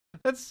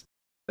that's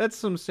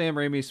some Sam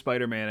Raimi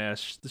Spider-Man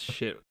ass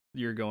shit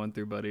you're going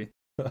through, buddy.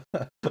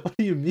 What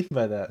do you mean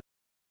by that?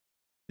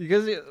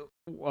 Because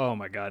oh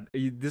my god,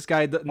 this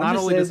guy not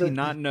just only does he saying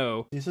that not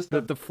know He's just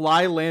that the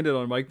fly landed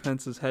on Mike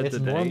Pence's head it's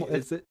today. normal.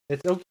 Is it?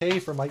 It's okay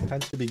for Mike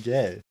Pence to be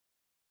gay.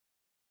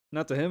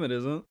 Not to him, it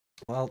isn't.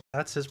 Well,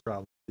 that's his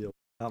problem.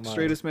 Not mine.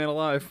 Straightest man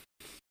alive.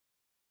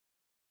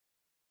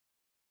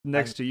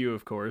 Next to you,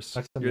 of course.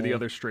 Next to You're me. the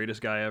other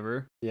straightest guy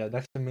ever. Yeah,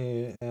 next to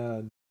me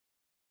and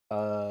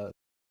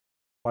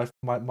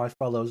my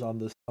fellows on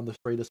the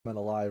straightest men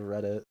alive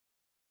Reddit.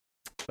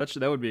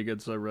 That would be a good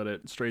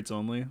subreddit. Straights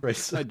only.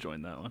 I'd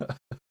join that one.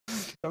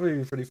 That would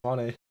be pretty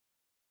funny.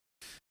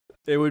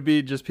 It would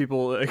be just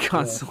people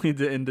constantly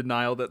in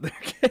denial that they're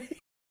gay.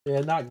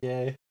 Yeah, not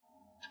gay.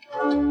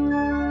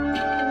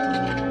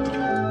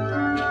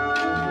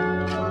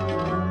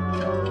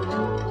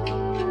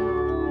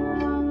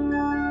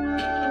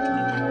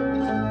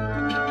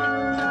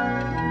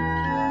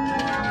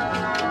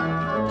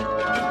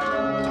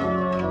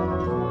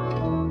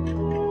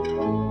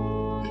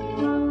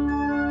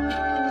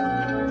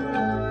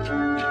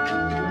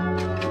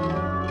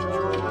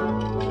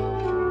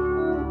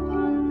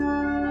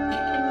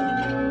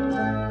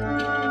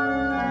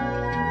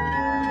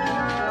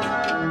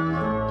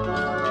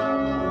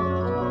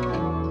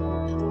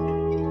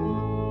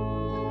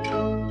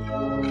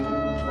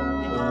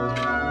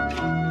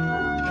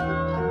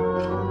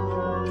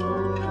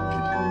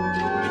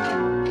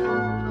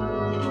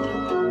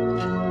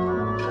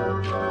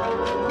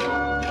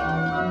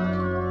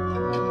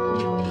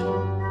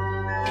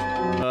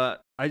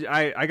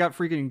 I got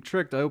freaking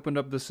tricked. I opened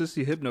up the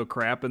sissy hypno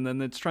crap, and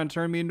then it's trying to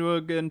turn me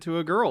into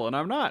a girl, and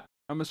I'm not.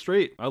 I'm a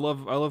straight. I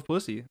love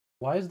pussy.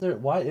 Why is there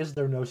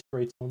no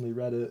straights only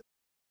Reddit?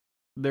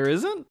 There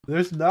isn't?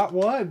 There's not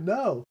one.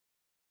 No.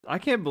 I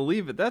can't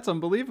believe it. That's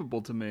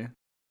unbelievable to me.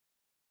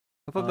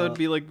 I thought that'd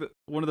be like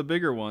one of the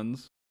bigger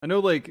ones. I know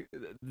like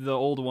the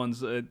old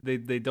ones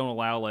they don't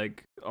allow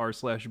like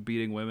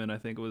r/beating women. I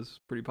think it was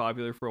pretty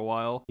popular for a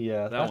while.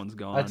 Yeah, that one's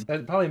gone.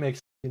 That probably makes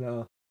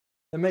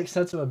it makes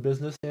sense from a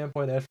business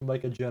standpoint and from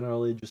like a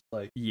generally just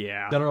like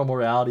general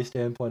morality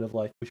standpoint of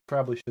like we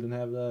probably shouldn't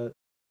have that.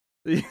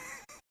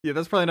 Yeah,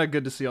 that's probably not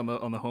good to see on the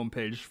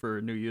homepage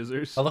for new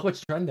users. Oh, look what's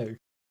trending.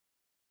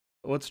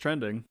 What's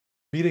trending?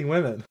 Beating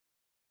women.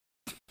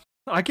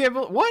 I can't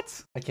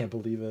what? I can't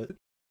believe it.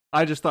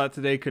 I just thought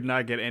today could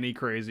not get any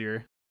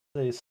crazier.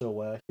 Today's so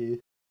wacky.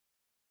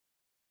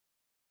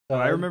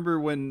 I remember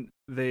when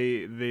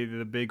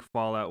the big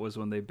fallout was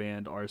when they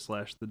banned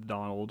r/the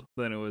Donald.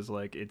 Then it was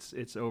like it's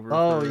over.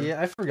 Oh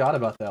yeah, I forgot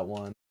about that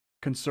one.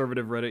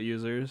 Conservative Reddit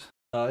users.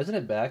 Isn't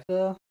it back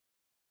though?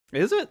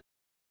 Is it?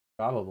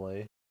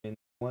 Probably. I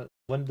mean,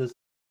 when does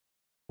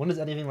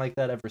anything like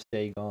that ever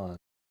stay gone?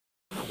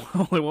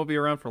 Well, it won't be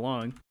around for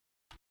long.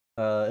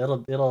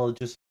 It'll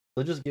just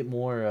get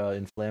more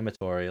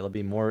inflammatory. It'll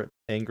be more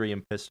angry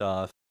and pissed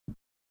off.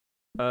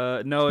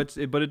 No,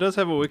 but it does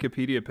have a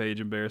Wikipedia page,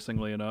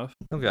 embarrassingly enough.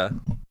 Okay.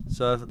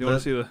 So do you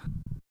want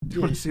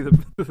to see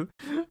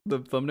the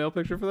thumbnail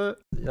picture for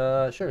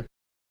that? Sure.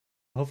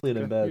 Hopefully it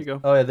embeds. There you go.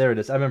 Oh yeah, there it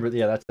is. I remember.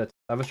 Yeah, that's.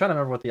 I was trying to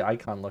remember what the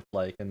icon looked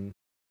like, and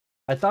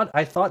I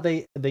thought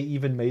they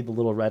even made the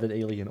little Reddit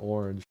alien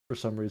orange for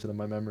some reason in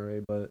my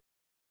memory, but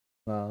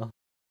no.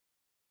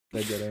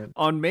 They didn't.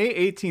 On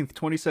May 18th,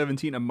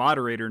 2017, a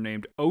moderator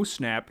named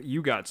OhSnap,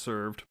 You Got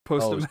Served,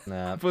 posted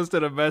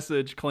a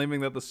message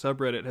claiming that the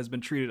subreddit has been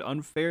treated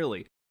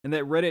unfairly and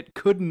that Reddit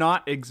could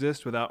not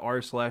exist without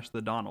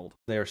r/the Donald.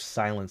 They are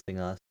silencing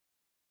us.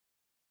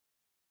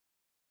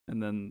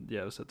 And then,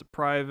 it was set to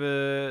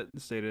private.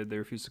 Stated they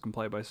refused to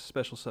comply by a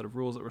special set of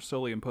rules that were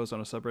solely imposed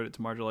on a subreddit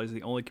to marginalize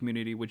the only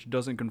community which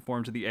doesn't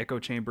conform to the echo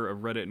chamber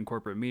of Reddit and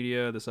corporate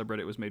media. The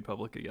subreddit was made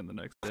public again the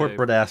next day.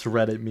 Corporate-ass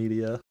Reddit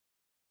media.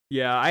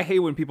 Yeah, I hate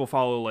when people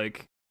follow,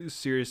 like,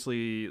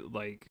 seriously,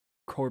 like,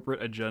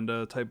 corporate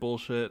agenda type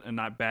bullshit and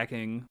not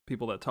backing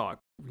people that talk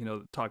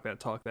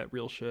that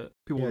real shit.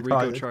 People with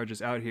RICO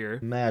charges out here.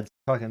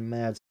 Talking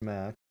mad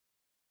smack.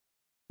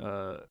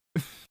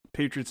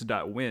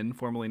 Patriots.win,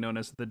 formerly known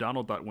as the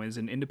Donald.win, is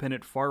an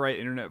independent far-right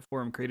internet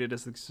forum created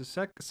as the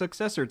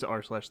successor to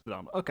r/the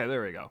Donald. Okay,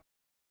 there we go.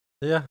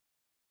 Yeah.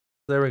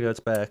 There we go, it's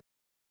back.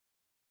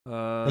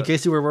 In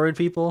case you were worried,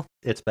 people,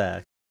 it's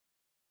back.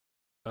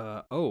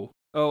 On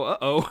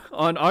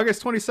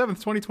August 27th,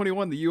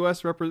 2021, the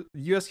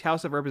U.S.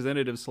 House of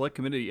Representatives Select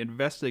Committee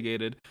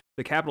investigated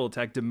the Capitol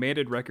attack,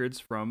 demanded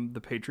records from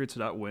the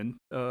Patriots.win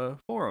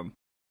forum.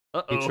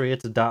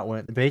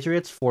 Patriots.win.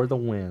 Patriots for the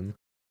win.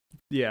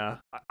 Yeah,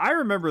 I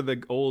remember the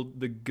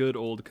good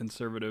old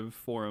conservative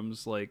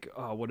forums like,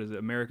 what is it,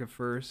 America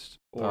First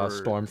or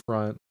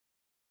Stormfront.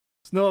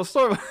 No,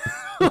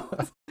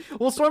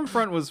 Well,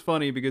 Stormfront was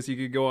funny because you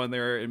could go on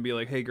there and be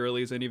like, "Hey,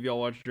 girlies, any of y'all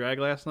watch Drag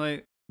last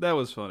night?" That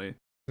was funny.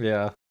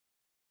 Yeah.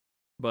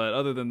 But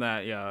other than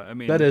that, yeah, I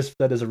mean, that is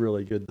a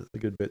really good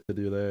bit to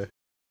do there.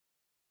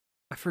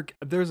 I forget.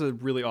 There's a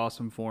really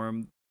awesome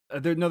forum.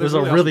 There's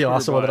a really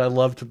awesome one that I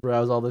love to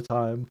browse all the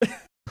time.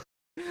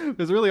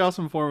 There's a really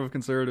awesome form of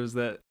conservatives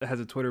that has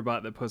a Twitter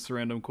bot that posts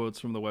random quotes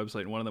from the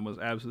website, and one of them was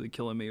absolutely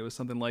killing me. It was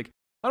something like,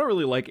 "I don't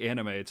really like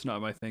anime; it's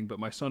not my thing, but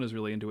my son is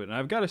really into it, and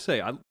I've got to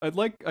say,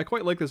 I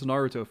quite like this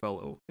Naruto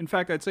fellow. In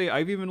fact, I'd say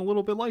I've even a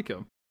little bit like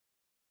him."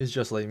 He's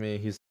just like me.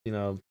 He's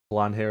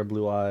blonde hair,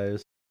 blue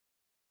eyes.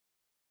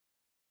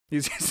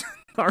 He's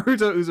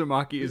Naruto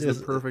Uzumaki is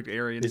the perfect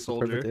Aryan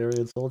soldier. The perfect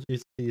Aryan soldier.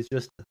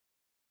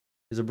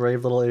 He's a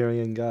brave little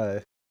Aryan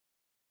guy.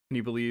 And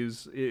he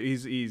believes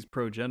he's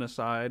pro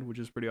genocide, which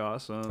is pretty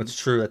awesome. That's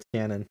true. That's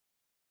canon.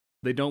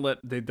 They don't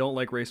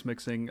like race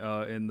mixing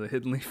in the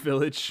Hidden Leaf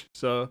Village.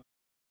 So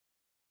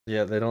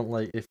yeah, they don't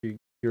like if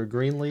you're a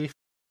green leaf,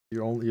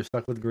 you're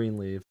stuck with green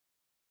leaf.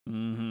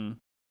 Mm-hmm.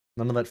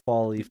 None of that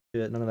fall leaf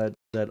shit. None of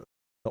that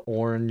the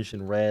orange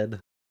and red.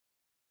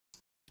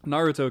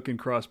 Naruto can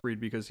crossbreed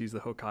because he's the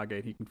Hokage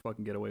and he can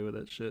fucking get away with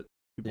that shit.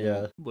 People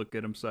won't look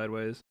at him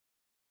sideways.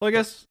 Well, I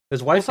guess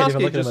his wife didn't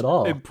even look at him at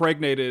all.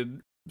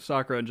 Impregnated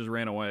Sakura and just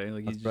ran away.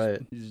 Like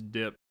he's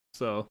dipped.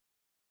 So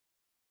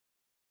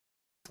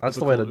that's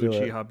the way to do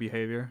Uchiha it.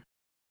 Behavior.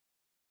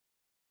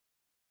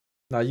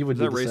 No, you would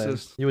do the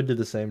same. You would do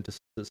the same to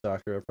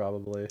Sakura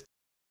probably.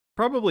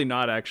 Probably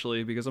not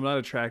actually, because I'm not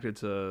attracted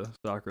to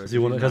Sakura. Because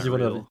you wouldn't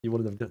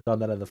have done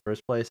that in the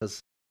first place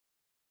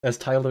as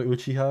Tyler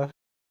Uchiha.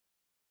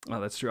 Oh,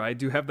 that's true. I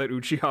do have that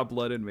Uchiha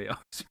blood in me.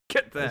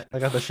 Get that. I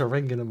got the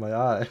Sharingan in my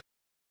eye.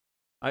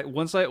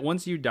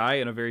 Once you die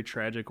in a very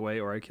tragic way,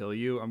 or I kill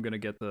you, I'm gonna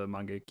get the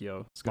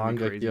Mangekyo. It's gonna be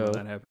crazy when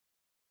that happens.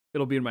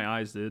 It'll be in my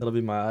eyes, dude. It'll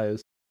be my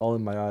eyes, all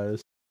in my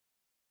eyes.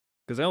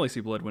 Because I only see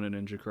blood when a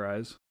ninja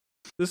cries.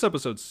 This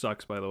episode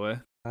sucks, by the way.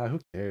 Who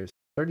cares?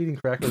 Start eating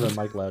crackers on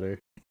mic louder.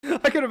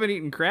 I could have been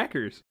eating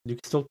crackers. You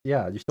still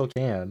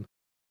can.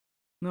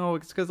 No,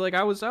 it's because like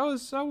I was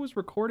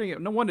recording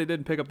it. No wonder it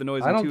didn't pick up the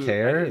noise. I don't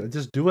care.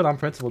 Just do it on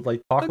principle.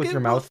 Like talk with your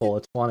mouth full.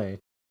 It's funny.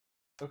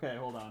 Okay,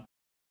 hold on.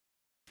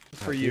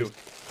 It's for you.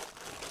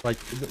 Like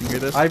you hear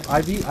this?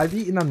 I've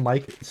eaten on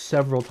mic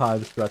several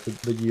times throughout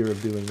the year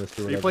of doing this.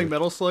 Are you playing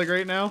Metal Slug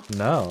right now?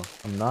 No,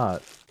 I'm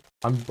not.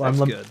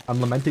 I'm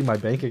lamenting my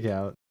bank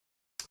account.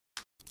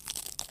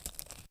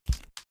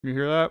 You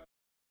hear that?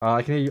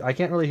 I can hear you. I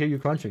can't really hear you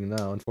crunching.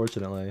 No,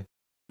 unfortunately.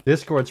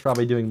 Discord's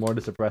probably doing more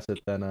to suppress it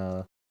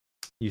than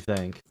you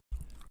think.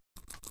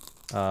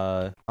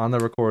 On the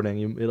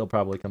recording, it'll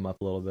probably come up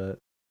a little bit.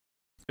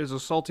 It's a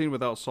saltine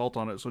without salt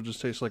on it, so it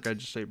just tastes like I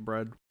just ate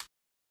bread.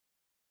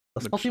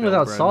 A saltine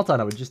without salt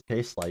on it would just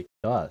taste like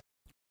dust.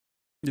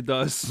 It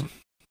does.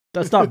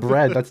 That's not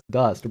bread. That's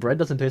dust. Bread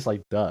doesn't taste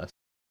like dust.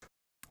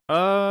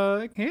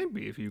 It can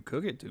be if you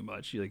cook it too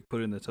much. You like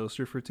put it in the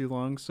toaster for too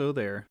long. So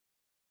there.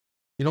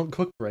 You don't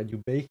cook bread.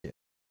 You bake it.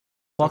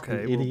 Fucking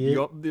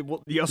idiot.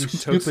 You also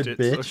toast it.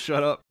 Bitch. So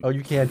shut up. Oh,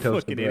 you can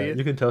toast the bread. Idiot.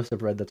 You can toast a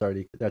bread that's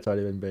already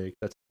been baked.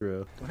 That's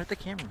true. Don't hit the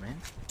camera, man.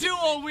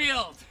 Dual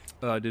wield.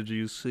 Did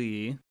you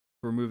see?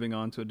 We're moving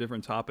on to a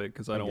different topic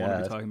because I don't want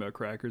to be talking about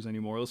crackers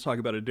anymore. Let's talk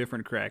about a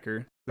different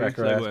cracker.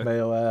 Cracker ass,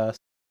 mayo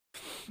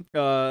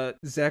ass.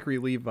 Zachary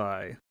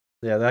Levi.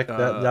 Yeah,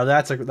 now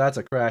that's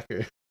a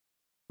cracker.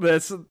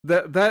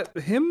 That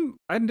him.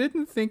 I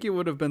didn't think it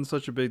would have been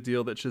such a big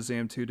deal that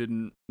Shazam 2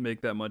 didn't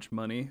make that much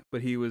money,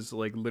 but he was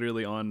like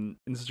literally on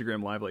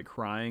Instagram Live like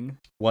crying.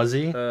 Was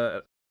he?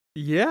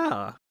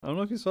 Yeah. I don't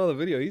know if you saw the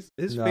video. His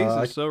face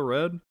is so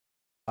red.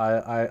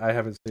 I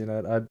haven't seen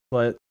it.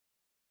 But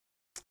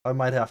I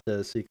might have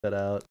to seek that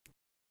out.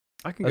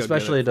 I can go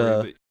especially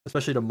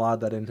to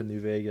mod that into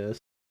New Vegas.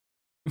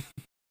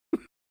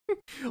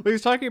 Well, he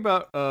was talking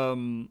about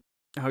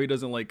how he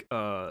doesn't like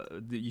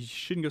you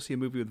shouldn't go see a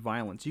movie with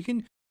violence. You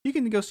can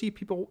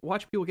go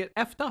watch people get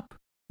effed up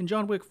in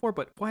John Wick 4,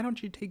 but why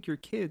don't you take your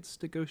kids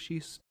to go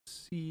see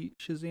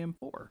Shazam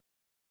 4?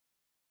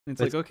 And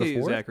it's like,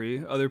 okay,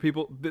 Zachary, other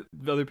people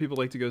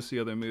like to go see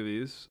other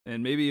movies,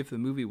 and maybe if the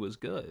movie was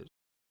good,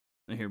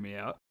 and hear me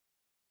out,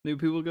 maybe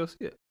people would go see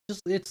it.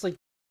 It's like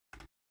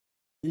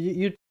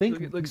you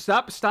think like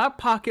stop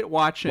pocket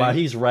watching. Wow,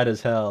 he's red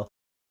as hell.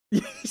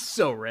 He's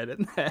so red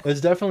in that.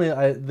 It's definitely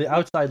the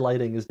outside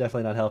lighting is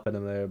definitely not helping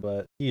him there,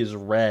 but he is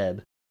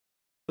red.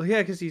 Well,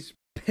 yeah, because he's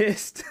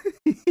pissed.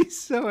 He's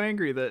so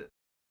angry that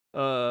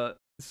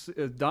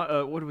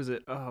what was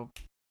it? Oh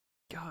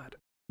God,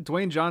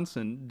 Dwayne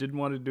Johnson didn't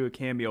want to do a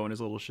cameo in his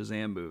little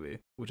Shazam movie,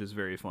 which is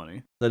very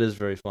funny. That is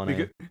very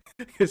funny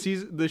because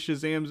he's the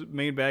Shazam's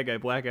main bad guy.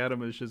 Black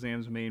Adam is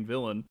Shazam's main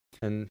villain,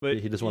 but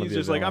he just want to be.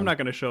 He's just like, I'm not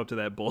going to show up to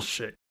that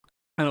bullshit.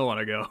 I don't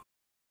want to go.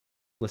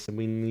 Listen,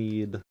 we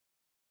need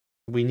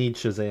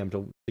Shazam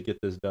to get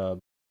this dub.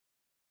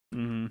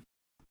 Mm-hmm.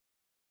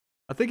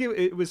 I think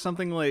it was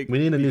something like we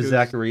need a new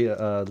Zachary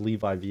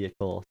Levi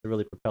vehicle to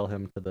really propel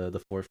him to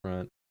the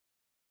forefront.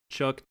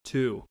 Chuck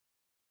 2.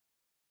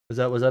 Was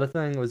that a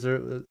thing?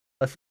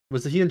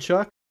 Was he in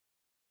Chuck?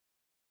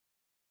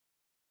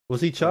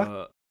 Was he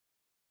Chuck?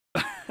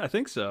 I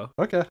think so.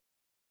 Okay.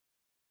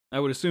 I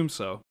would assume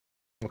so.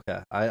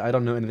 Okay. I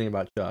don't know anything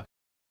about Chuck.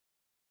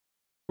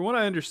 From what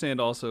I understand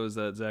also is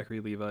that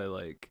Zachary Levi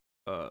like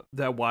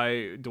that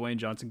why Dwayne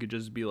Johnson could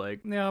just be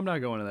like, "Nah, I'm not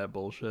going to that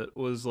bullshit."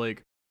 Was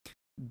like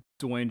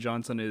Dwayne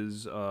Johnson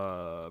is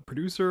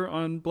producer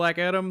on Black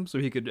Adam, so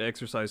he could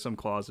exercise some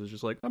clauses,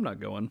 just like I'm not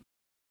going,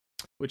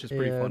 which is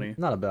pretty funny.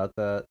 Not about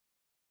that.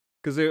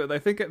 Because I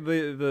think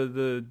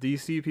the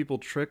DC people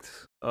tricked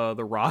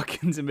The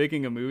Rock into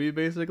making a movie,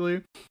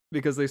 basically,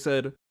 because they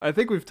said, I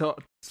think we've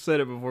said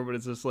it before, but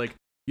it's just like,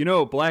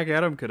 Black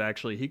Adam could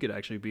actually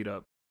beat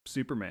up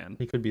Superman.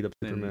 He could beat up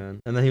Superman,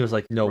 and then he was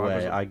like, "No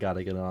way, I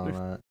gotta get on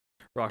that."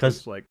 Rock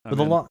was like, for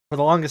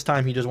the longest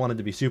time, he just wanted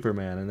to be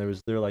Superman, and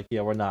they're like,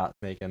 "Yeah, we're not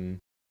making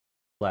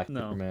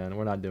Superman.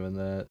 We're not doing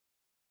that."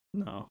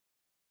 No,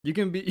 you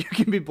can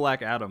be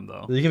Black Adam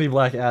though. You can be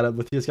Black Adam,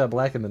 but he's got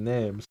black in the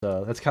name,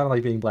 so that's kind of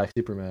like being Black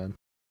Superman.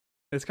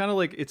 It's kind of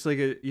like a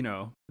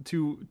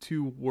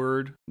two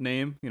word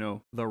name,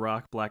 The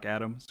Rock, Black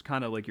Adam. It's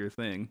kind of like your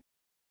thing.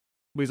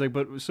 But he's like,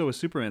 but so is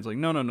Superman. It's like,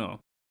 no,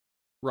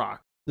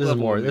 Rock. This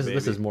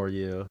is more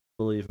you.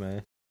 Believe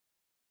me.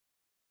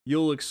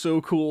 You'll look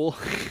so cool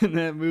in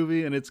that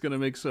movie, and it's gonna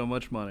make so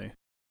much money.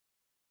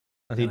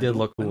 And he did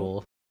look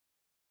cool.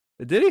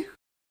 Did he?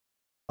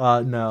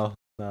 No.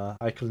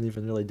 I couldn't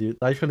even really do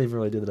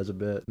that as a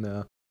bit.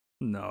 No.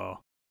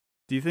 No.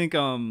 Do you think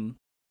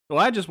Well,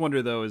 I just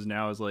wonder though.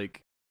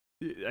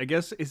 I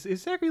guess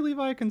is Zachary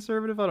Levi a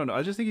conservative? I don't know.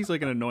 I just think he's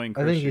like an annoying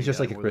Christian. I think he's just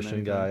like a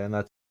Christian guy, and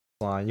that's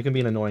fine. You can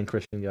be an annoying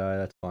Christian guy.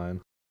 That's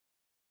fine.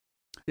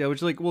 Yeah,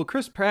 which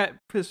Chris Pratt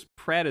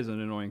is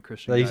an annoying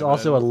Christian guy. He's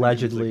also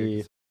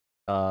allegedly.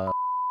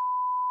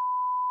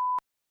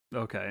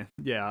 Okay.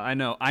 Yeah, I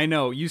know.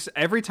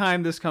 Every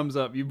time this comes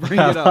up, you bring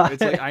it up.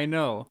 It's like I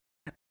know.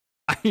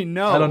 I don't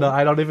know.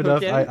 I don't even know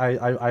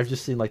if I've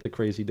just seen like the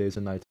Crazy Days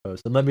and Nights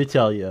post, and let me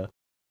tell you,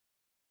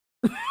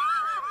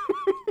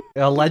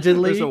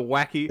 allegedly, there's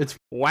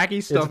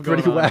wacky stuff. It's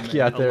pretty wacky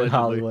out there allegedly. in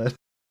Hollywood.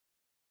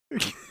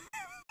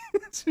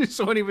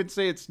 Someone even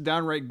say it's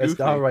downright goofy. It's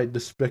downright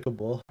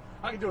despicable.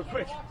 I can do it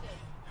quick,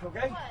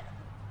 okay?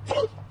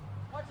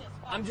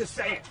 I'm just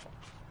saying.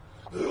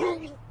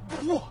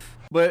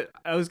 But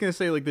I was gonna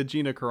say like the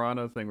Gina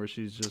Carano thing where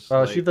she's just.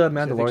 She's the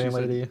Mandalorian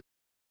lady.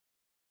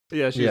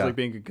 Yeah, she's like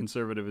being a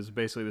conservative is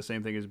basically the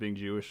same thing as being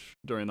Jewish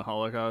during the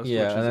Holocaust.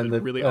 Yeah, which is and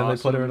then they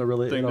put her in a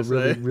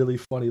really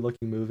funny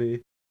looking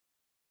movie.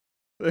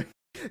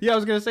 Yeah, I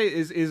was gonna say,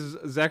 is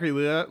Zachary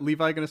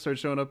Levi gonna start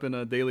showing up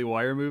in Daily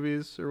Wire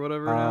movies or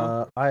whatever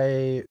now?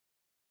 I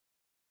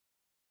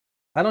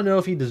don't know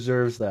if he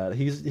deserves that.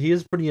 He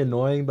is pretty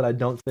annoying, but I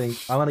don't think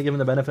I want to give him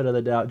the benefit of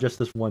the doubt just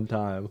this one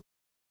time.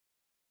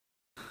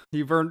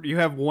 You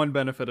have one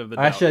benefit of the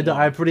doubt. Actually,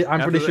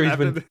 I'm pretty sure he's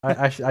been.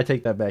 I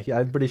take that back.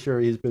 I'm pretty sure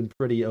he's been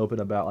pretty open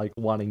about like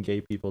wanting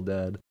gay people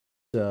dead.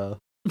 So.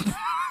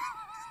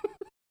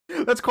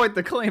 That's quite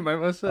the claim, I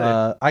must say.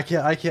 I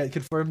can't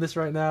confirm this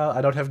right now.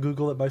 I don't have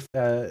Google at my.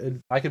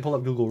 I can pull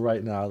up Google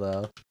right now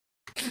though.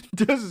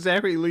 Does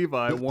Zachary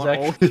Levi want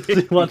all gay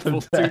people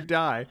to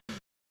die?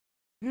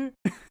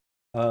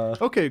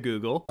 Okay,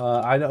 Google.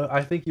 I know.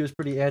 I think he was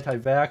pretty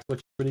anti-vax, which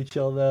is pretty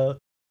chill though.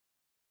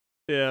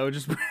 Yeah,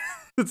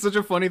 it's such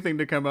a funny thing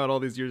to come out all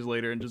these years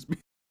later and just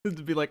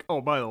be like, oh,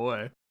 by the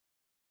way.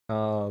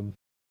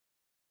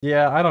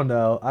 Yeah, I don't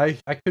know. I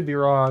could be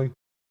wrong.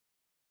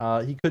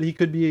 He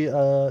could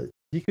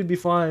be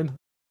fine.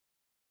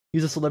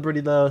 He's a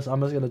celebrity though, so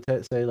I'm just gonna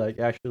say like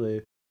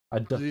actually,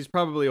 he's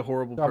probably a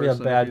horrible probably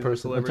person. A bad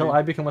person until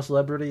I become a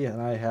celebrity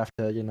and I have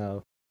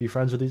to be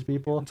friends with these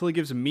people. Until he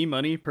gives me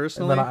money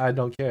personally. And then I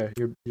don't care.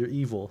 You're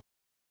evil.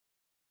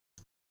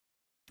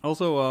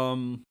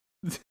 Also,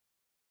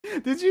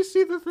 did you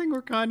see the thing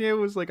where Kanye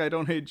was like, "I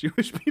don't hate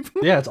Jewish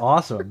people"? Yeah, it's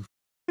awesome.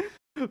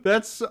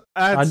 That's so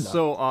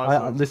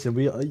awesome. Listen,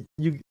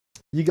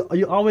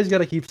 you always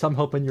gotta keep some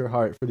hope in your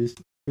heart for these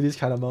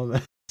kind of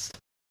moments.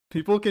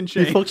 People can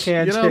change. People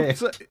can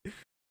change.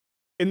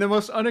 In the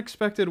most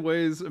unexpected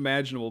ways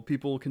imaginable,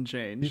 people can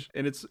change,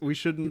 and we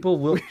shouldn't.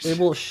 It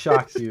will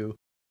shock you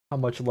how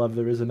much love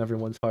there is in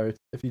everyone's heart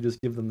if you just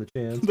give them the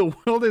chance. The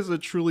world is a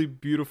truly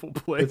beautiful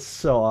place. It's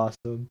so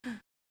awesome.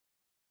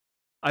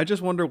 I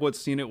just wonder what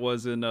scene it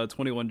was in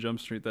 21 Jump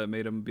Street that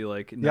made him be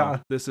like, "No,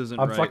 this isn't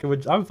right."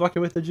 I'm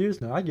fucking with the Jews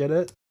now. I get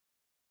it.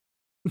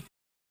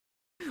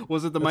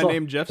 Was it My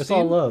Name Jeff scene? It's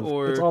all love.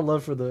 Or... It's all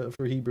love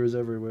for Hebrews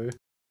everywhere.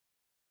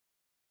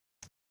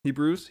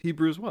 Hebrews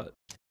what?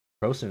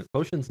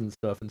 Potions and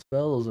stuff and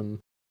spells and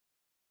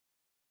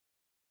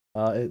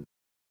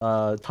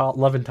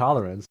love and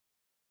tolerance.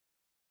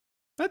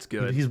 That's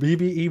good. He's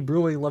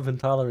brewing love and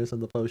tolerance in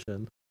the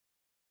potion.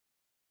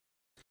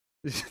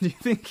 Do you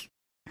think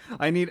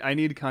I need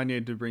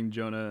Kanye to bring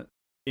Jonah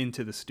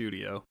into the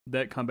studio?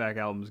 That comeback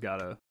album's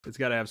gotta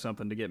have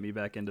something to get me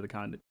back into the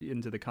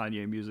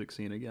Kanye music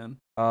scene again.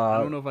 I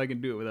don't know if I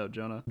can do it without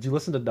Jonah. Did you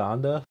listen to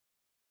Donda?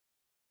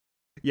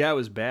 Yeah, it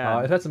was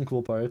bad. It had some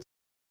cool parts.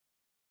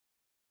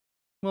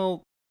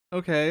 Well,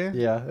 okay.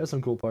 Yeah, it has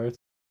some cool parts.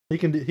 He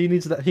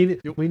needs that.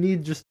 We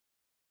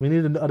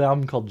need an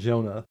album called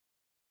Jonah.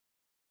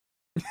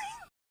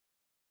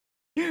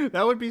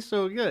 That would be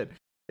so good.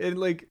 And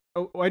like,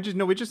 we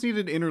just need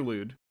an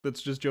interlude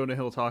that's just Jonah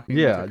Hill talking.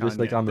 Yeah, to just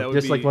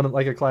Kanye. like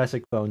like a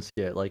classic Phone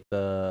skit, like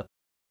the.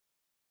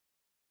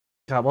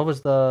 God, what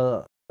was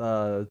the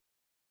what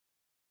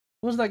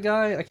was that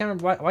guy? I can't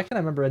remember. Why can't I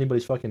remember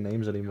anybody's fucking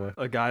names anymore?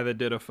 A guy that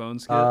did a phone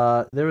skit.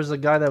 There was a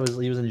guy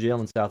he was in jail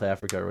in South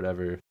Africa or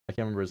whatever. I can't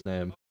remember his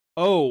name.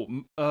 Oh,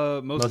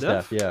 Most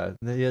Def. Yeah,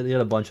 he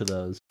had a bunch of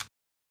those.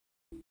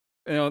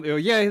 Yeah,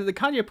 the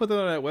Kanye put that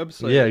on that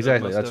website. Yeah,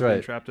 exactly. Mos That's Def being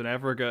right. Trapped in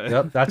Africa.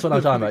 Yep, that's what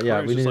I'm talking about.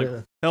 Yeah, we need like,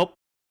 help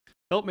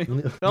me.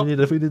 Help. we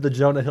need the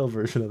Jonah Hill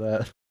version of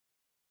that.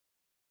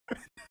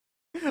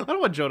 I don't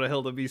want Jonah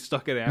Hill to be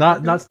stuck in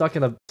Africa. Not stuck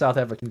in a South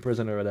African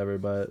prison or whatever,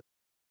 but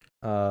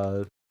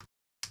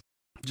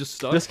just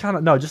stuck. just kind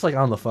of no, just like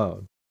on the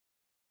phone.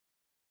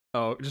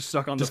 Oh, just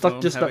stuck on the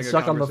phone.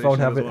 Stuck on the phone,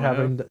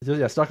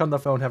 stuck on the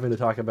phone, having to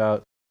talk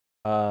about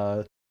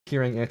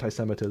hearing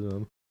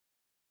anti-Semitism.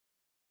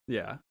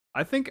 Yeah,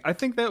 I think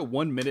that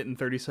 1 minute and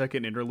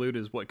 30-second interlude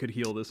is what could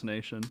heal this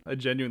nation. I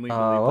genuinely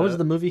believe what was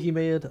the movie he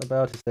made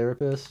about his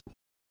therapist?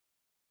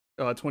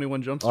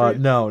 21 Jump Street.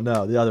 No,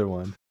 the other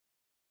one.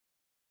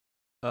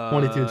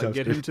 22 Jump Street.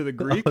 Get him to the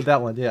Greek.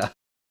 That one, yeah.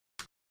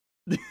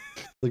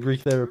 The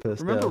Greek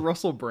therapist. Remember yeah.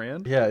 Russell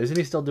Brand? Yeah, isn't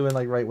he still doing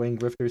like right-wing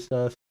grifter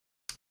stuff?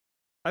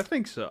 I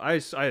think so. I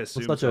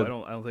assume so. I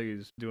don't think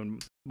he's doing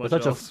much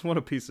else. What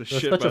a piece of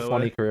shit. Such a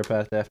funny career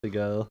path to have to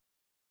go.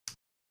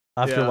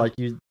 After like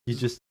you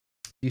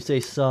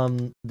say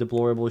some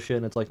deplorable shit,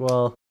 and it's like,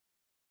 well,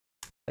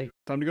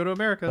 time to go to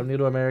America. Time to go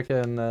to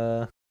America and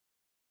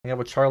hang out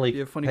with Charlie.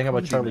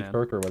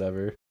 Kirk or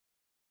whatever.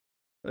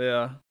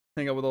 Yeah,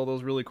 hang out with all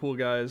those really cool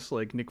guys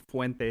like Nick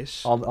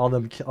Fuentes. All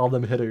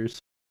them hitters.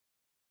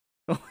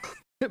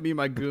 Me and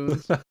my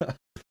goons.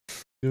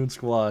 Goon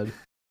Squad.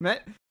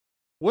 Matt,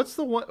 what's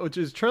the one? Which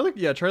is Charlie?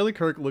 Yeah, Charlie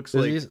Kirk looks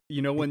like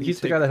when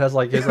he's the guy that has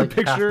like his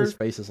picture. Half his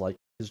face is like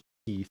his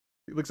teeth.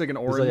 He looks like an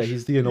orange.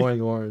 He's the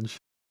annoying orange.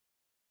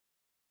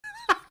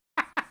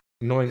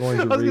 Annoying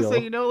orange. I was gonna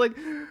say, like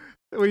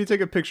when you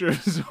take a picture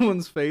of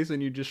someone's face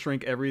and you just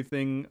shrink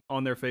everything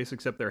on their face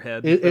except their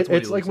head.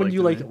 It's like when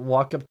you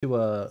walk up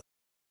to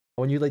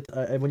when you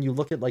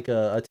look at like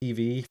a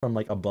TV from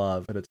like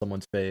above and it's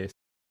someone's face.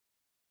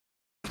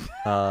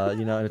 And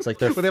it's like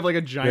they have like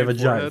a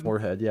giant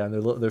forehead, yeah,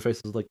 and their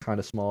face is like kind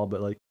of small, but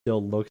like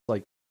still looks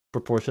like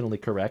proportionally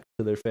correct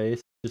to their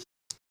face. Just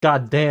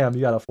goddamn,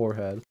 you got a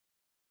forehead.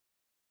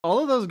 All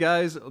of those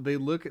guys, they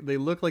look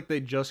like they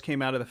just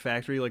came out of the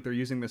factory, like they're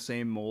using the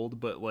same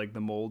mold, but like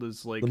the mold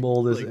is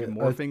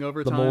morphing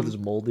over time. The mold is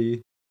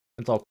moldy.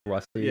 It's all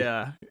crusty.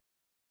 Yeah,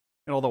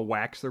 and all the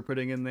wax they're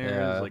putting in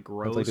there is like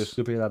gross. It's like they're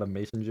scooping it out of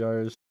mason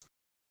jars.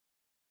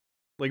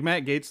 Like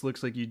Matt Gaetz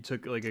looks like you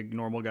took like a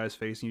normal guy's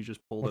face and you just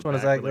pulled Which it one back.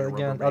 Is that with, like,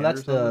 again? Oh,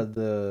 that's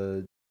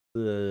the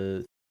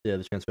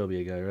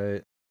transphobia guy,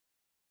 right?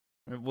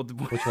 Well,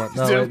 which one?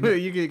 No,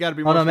 you gotta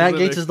be more no, specific.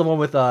 Matt Gaetz is the one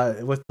with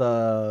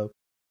the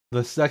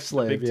sex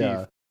slave.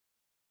 Yeah.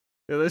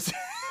 This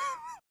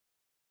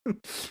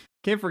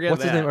can't forget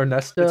what's that. His name?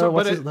 Ernesto.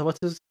 What's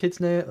his kid's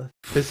name?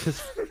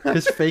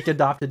 His fake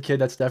adopted kid.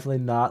 That's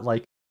definitely not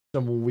like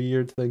some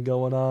weird thing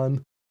going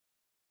on.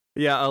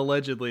 Yeah,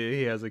 allegedly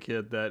he has a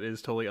kid that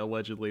is totally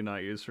allegedly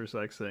not used for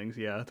sex things.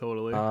 Yeah,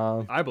 totally.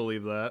 I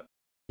believe that.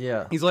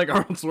 Yeah, he's like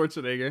Arnold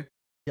Schwarzenegger.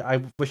 Yeah,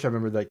 I wish I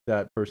remembered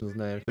that person's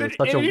name. It's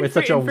such a weird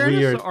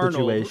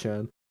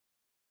situation.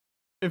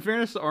 In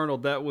fairness to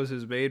Arnold, that was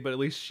his maid, but at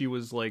least she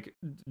was like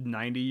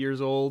 90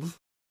 years old.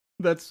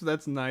 That's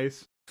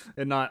nice,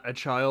 and not a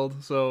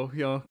child. So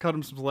cut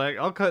him some slack.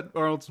 I'll cut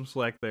Arnold some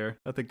slack there.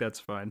 I think that's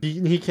fine.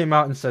 He came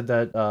out and said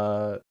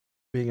that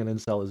being an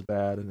incel is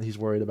bad, and he's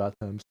worried about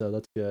them. So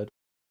that's good.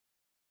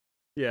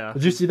 Yeah.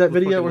 Did you see that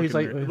video where he's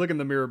like, "Look in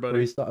the mirror, buddy"?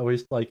 Where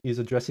he's like, he's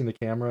addressing the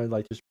camera and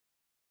like just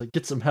like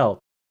get some help.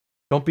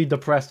 Don't be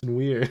depressed and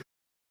weird.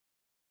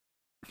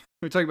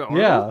 We're talking about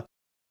Arnold? Yeah.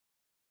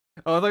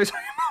 Oh, I thought you were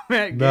talking about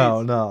Matt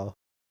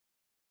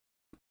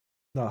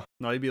Gaetz.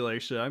 No, he'd be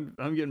like, shit, I'm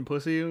getting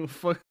pussy.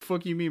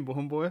 Fuck you mean,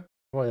 homeboy?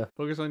 Oh yeah.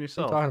 Focus on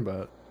yourself. What are you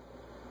talking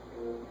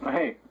about?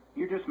 Hey,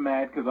 you're just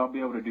mad because I'll be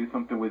able to do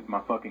something with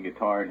my fucking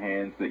guitar in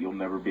hands that you'll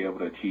never be able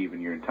to achieve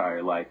in your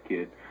entire life,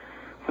 kid.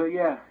 So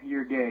yeah,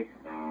 you're gay.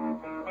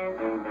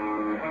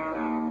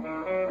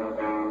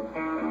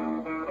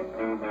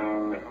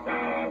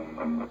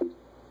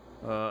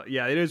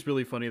 Yeah, it is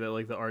really funny that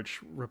like the arch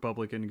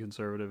Republican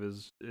conservative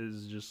is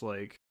just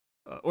like,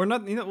 or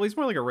not. Well, he's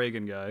more like a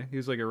Reagan guy.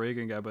 He's like a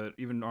Reagan guy, but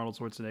even Arnold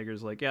Schwarzenegger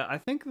is like, yeah, I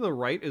think the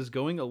right is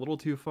going a little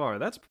too far.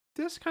 That's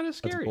kind of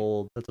scary. That's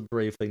bold. That's a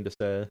brave thing to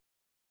say.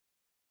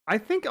 I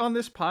think on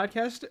this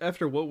podcast,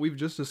 after what we've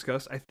just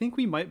discussed, I think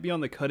we might be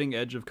on the cutting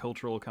edge of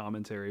cultural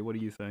commentary. What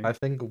do you think? I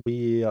think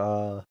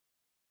we're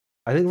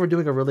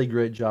doing a really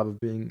great job of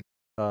being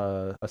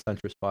a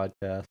centrist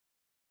podcast.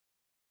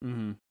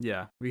 Mm-hmm.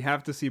 Yeah, we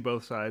have to see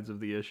both sides of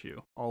the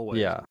issue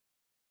always.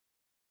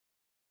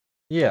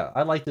 Yeah,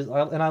 I like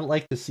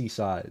to see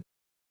sides.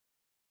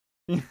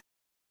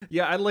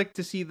 Yeah, I'd like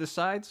to see the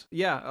sides.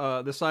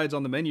 Yeah, the sides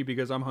on the menu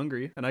because I'm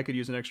hungry and I could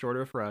use an extra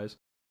order of fries.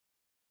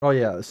 Oh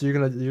yeah, so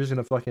you're just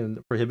gonna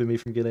fucking prohibit me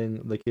from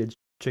getting the kids'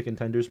 chicken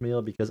tenders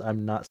meal because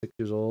I'm not 6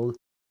 years old?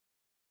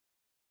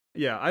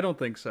 Yeah, I don't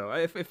think so.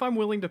 If I'm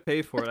willing to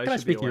pay for it, I should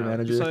speak be allowed. to your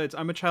manager? Besides,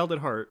 I'm a child at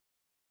heart.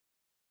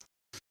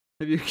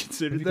 Have you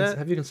considered that?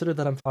 Have you considered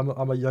that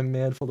I'm a young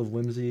man full of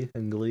whimsy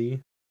and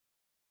glee?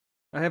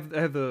 I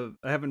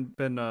haven't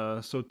been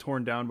so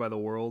torn down by the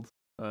world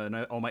and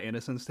all my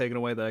innocence taken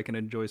away that I can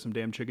enjoy some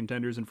damn chicken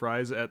tenders and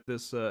fries at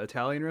this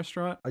Italian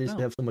restaurant. I used No.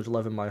 to have so much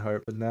love in my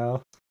heart, but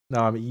now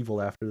I'm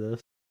evil after this.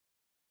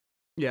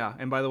 Yeah,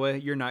 and by the way,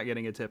 you're not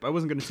getting a tip. I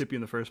wasn't going to tip you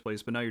in the first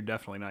place, but now you're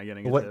definitely not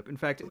getting a What- tip. In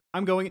fact,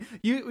 I'm going.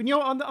 You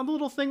know on the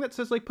little thing that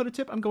says like put a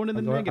tip, I'm going in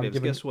the I'm negatives.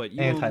 giving Guess what? You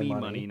owe me anti-money.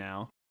 money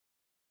now.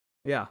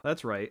 Yeah,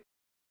 that's right.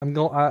 I'm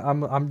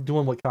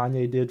doing what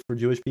Kanye did for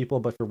Jewish people,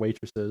 but for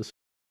waitresses.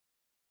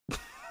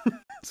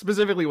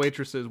 Specifically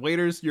waitresses.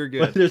 Waiters, you're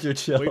good. Waiters are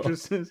chill.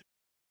 Waitresses,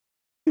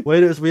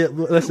 Waiters,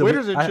 listen.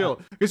 waiters are chill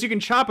because you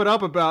can chop it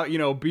up about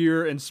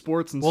beer and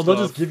sports and Well, stuff.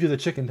 they'll just give you the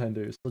chicken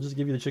tenders. They'll just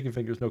give you the chicken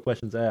fingers, no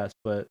questions asked.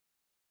 But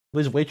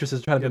these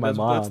waitresses trying to Yeah, be my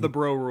mom. that's the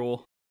bro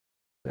rule.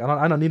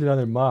 I don't need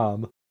another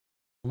mom.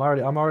 I'm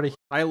already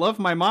I love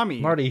my mommy.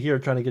 I'm already here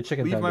trying to get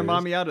chicken Leave tenders. my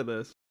mommy out of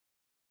this.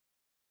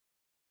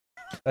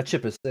 That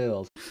ship is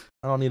sailed.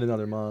 I don't need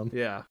another mom.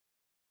 Yeah.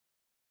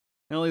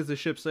 Not only is the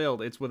ship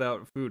sailed, it's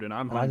without food, and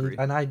I'm hungry.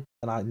 And I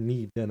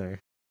need dinner.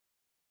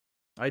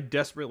 I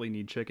desperately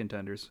need chicken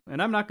tenders,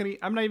 and I'm not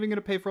even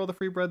gonna pay for all the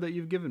free bread that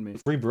you've given me.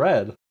 Free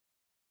bread.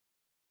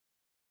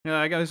 Yeah,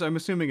 I guess I'm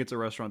assuming it's a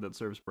restaurant that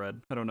serves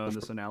bread. I don't know in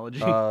this analogy.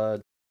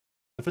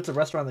 If it's a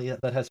restaurant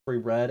that has free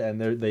bread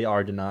and they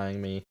are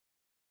denying me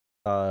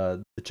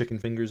the chicken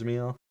fingers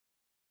meal,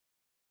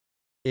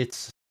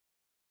 it's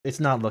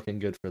not looking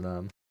good for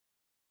them.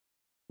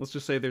 Let's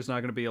just say there's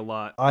not going to be a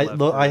lot.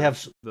 I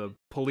have the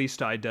police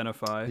to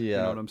identify. Yeah, you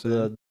know what I'm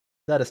saying.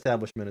 That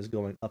establishment is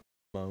going up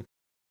in smoke.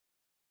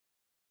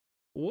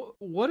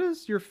 What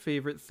is your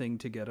favorite thing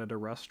to get at a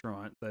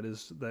restaurant that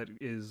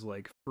is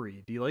like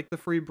free? Do you like the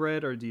free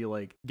bread or do you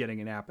like getting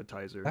an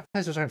appetizer?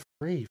 Appetizers aren't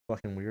free,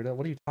 fucking weirdo.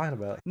 What are you talking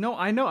about? No,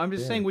 I know. I'm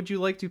just Yeah. saying, would you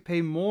like to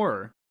pay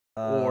more,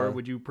 or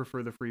would you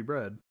prefer the free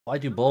bread? I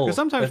do both. Because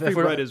sometimes If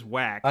free bread is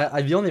whack.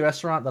 the only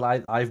restaurant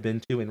that I've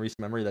been to in recent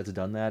memory that's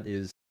done that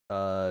is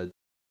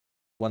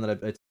one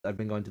that I've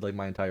been going to like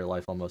my entire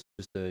life almost,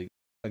 just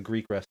a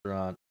Greek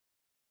restaurant.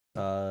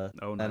 Nice,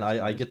 and I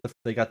nice. get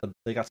they got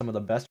some of the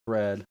best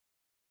bread.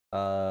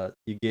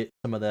 You get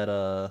some of that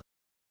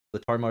the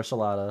tartar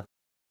salata,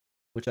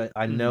 which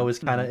I know is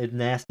kind of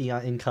nasty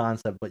in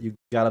concept, but you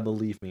gotta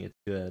believe me, it's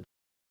good.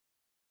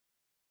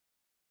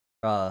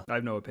 I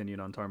have no opinion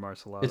on tartar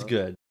salata. It's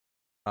good.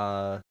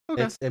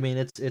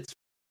 Okay.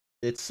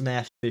 It's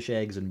smashed fish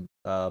eggs and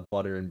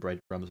butter and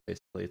breadcrumbs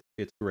basically.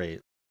 It's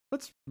great.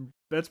 That's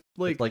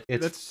like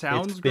it's that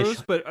sounds fish-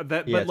 gross, but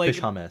it's like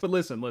fish hummus. But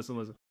listen.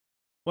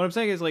 What I'm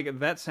saying is like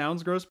that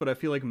sounds gross, but I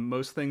feel like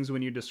most things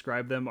when you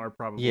describe them are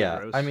probably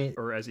gross. I mean,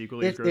 or as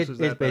equally as It's gross as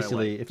that.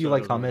 basically if you so it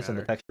like doesn't hummus and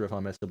the matter. texture of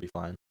hummus, you'll be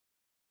fine.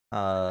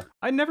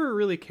 I never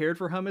really cared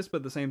for hummus, but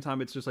at the same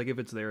time, it's just like if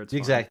it's there, it's fine.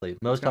 Exactly.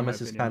 Most kinda my hummus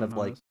is opinion kind on of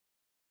like hummus.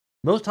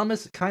 most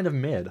hummus is kind of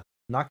mid.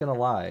 Not gonna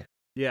lie,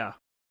 Yeah,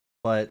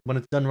 but when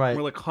it's done right,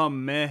 more like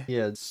meh.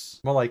 yeah, it's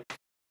more like.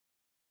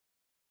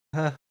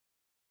 Huh.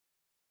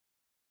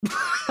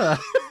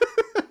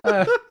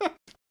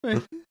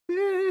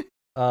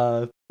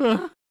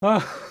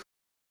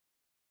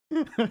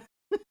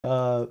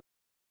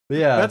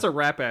 Yeah. That's a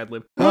rap ad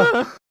lib.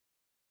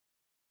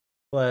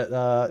 But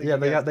think yeah, I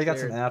they got got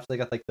some scared. apps. They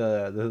got like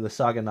the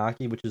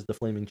Saganaki, which is the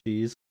flaming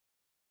cheese.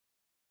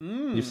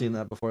 You've seen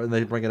that before, and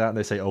they bring it out and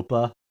they say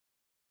 "Opa."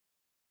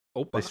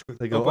 Opa.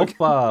 They go Opa.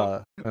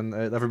 "Opa," and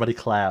everybody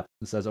claps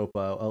and says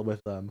 "Opa"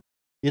 with them.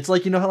 It's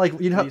like you know how like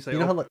you know how, You say you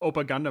know how like,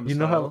 Opa Gundam you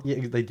know how style.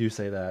 yeah, they do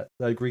say that.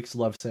 The Greeks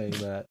love saying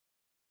that.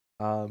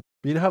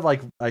 You know how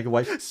like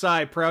white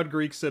Sigh, proud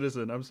Greek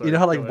citizen. I'm sorry. you know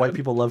how like Go white ahead.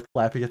 people love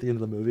clapping at the end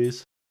of the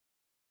movies.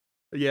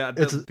 Yeah,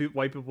 It's-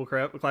 white people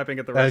clapping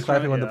at the And restaurant.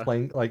 clapping when yeah. the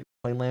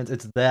plane lands.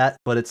 It's that,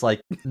 but it's like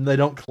they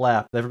don't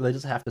clap. They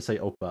just have to say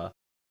 "Opa."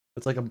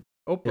 It's like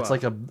Opa. it's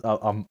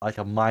like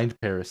a mind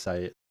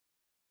parasite.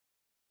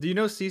 Do you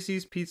know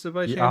CC's Pizza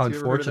by chance? Yeah, You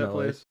ever heard of that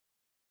unfortunately. place?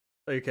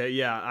 Okay,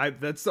 yeah.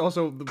 That's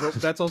also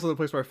the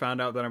place where I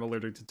found out that I'm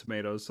allergic to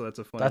tomatoes. So that's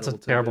a funny. That's a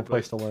little terrible tidbit,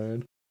 place but- to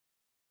learn.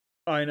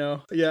 I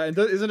know. Yeah, and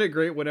isn't it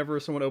great whenever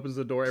someone opens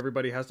the door,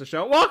 everybody has to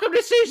shout, "Welcome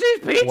to CC's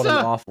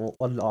Pizza!"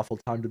 What an awful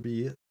time to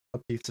be a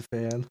pizza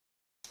fan.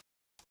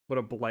 What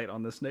a blight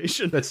on this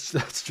nation.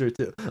 That's true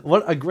too.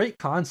 What a great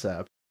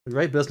concept, a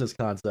great business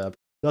concept.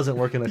 Doesn't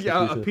work in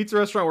Yeah, a execution. pizza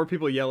restaurant where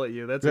people yell at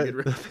you. That's a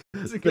good.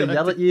 That's a They good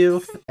yell at idea.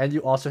 you, and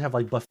you also have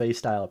like buffet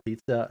style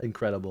pizza.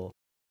 Incredible,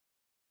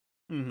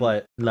 Mhm.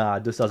 but nah,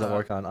 this doesn't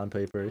work on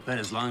paper. But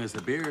as long as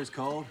the beer is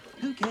cold,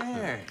 who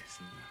cares?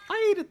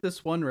 I ate at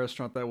this one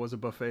restaurant that was a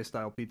buffet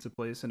style pizza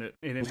place, and it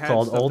It's had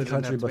called stuff Old that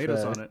didn't have Country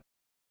tomatoes Buffet. on it.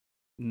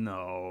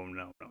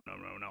 No.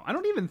 I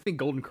don't even think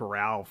Golden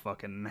Corral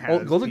fucking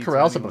has. Golden pizza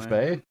Corral's anyway. a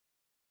buffet.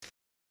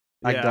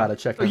 I Yeah. gotta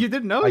check. Oh, you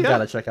didn't know? I Yeah.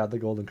 gotta check out the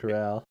Golden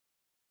Corral.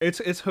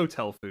 It's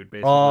hotel food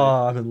basically.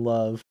 Oh, I'm in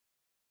love.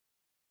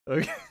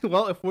 Okay.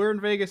 Well, if we're in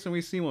Vegas and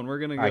we see one, we're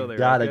gonna go I there.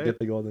 gotta okay? get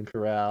the Golden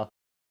Corral.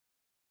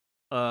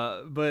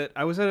 But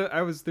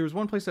there was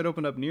one place that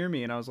opened up near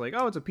me, and I was like,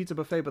 oh, it's a pizza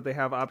buffet, but they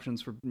have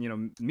options for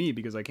me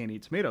because I can't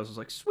eat tomatoes. I was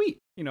like, sweet,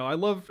 I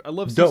love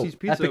Dope. CC's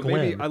Pizza. Epic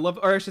Maybe win.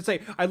 I should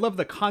say, I love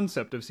the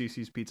concept of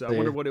CC's Pizza. I Yeah.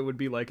 wonder what it would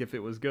be like if it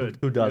was good.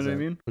 Who doesn't? You know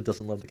what I mean? Who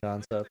doesn't love the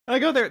concept? I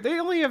go there. They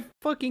only have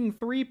fucking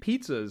 3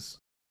 pizzas.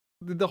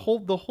 The whole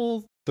 3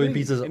 thing.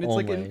 pizzas and it's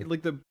only.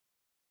 like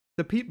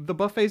the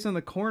buffet's in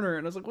the corner,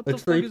 and I was like, what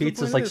It's the 3 fuck is the point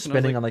pizzas of like this? And I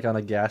was spinning on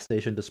a gas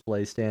station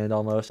display stand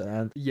almost,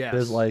 and yes.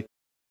 there's like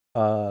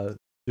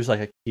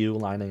a queue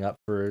lining up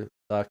for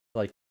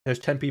like there's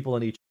 10 people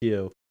in each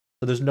queue,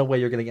 so there's no way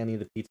you're getting any of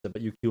the pizza,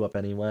 but you queue up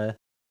anyway.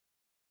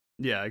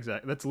 Yeah,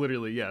 exactly. That's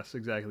literally, yes,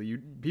 exactly.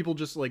 People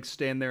just like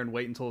stand there and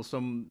wait until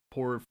some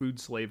poor food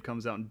slave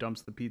comes out and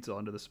dumps the pizza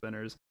onto the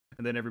spinners,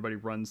 and then everybody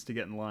runs to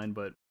get in line,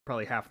 but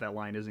probably half that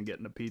line isn't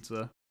getting a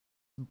pizza.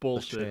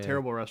 Bullshit. Shame.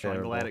 Terrible restaurant.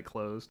 Terrible. Glad it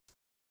closed.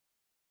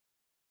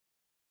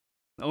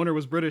 The owner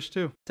was British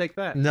too. Take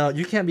that. No,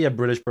 you can't be a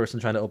British person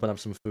trying to open up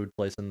some food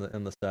place in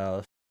the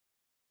South.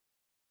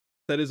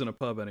 That isn't a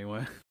pub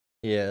anyway.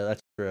 Yeah,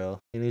 that's true.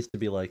 It needs to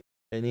be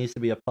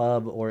a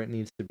pub, or it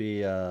needs to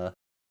be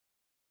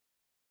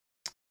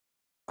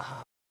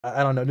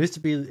I don't know. It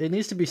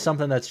needs to be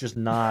something that's just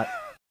not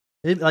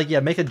make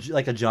a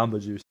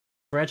Jamba Juice.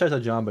 Franchise a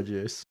Jamba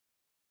Juice.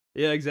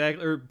 Yeah,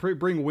 exactly. Or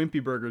bring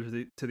Wimpy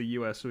Burger to the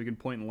U.S. so we can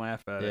point and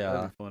laugh at it. Yeah.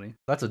 That'd be funny.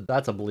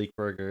 That's a bleak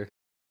burger.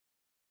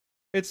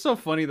 It's so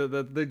funny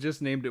that they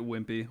just named it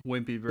Wimpy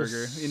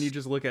Burger, and you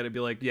just look at it and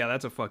be like, yeah,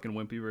 that's a fucking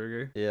Wimpy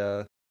Burger.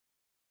 Yeah.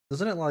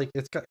 Isn't it like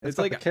it's got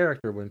like the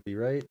character Wimpy,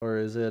 right? Or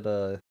is it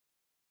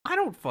I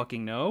don't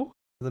fucking know.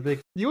 the big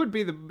You would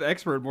be the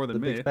expert more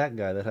than me. big fat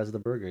guy that has the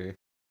burger?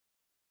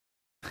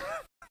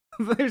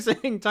 They're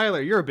saying,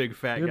 Tyler, you're a big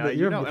fat guy.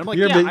 You're And I'm like,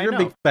 you're yeah, I you're know.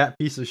 a big fat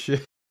piece of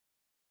shit.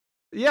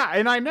 Yeah,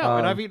 and I know,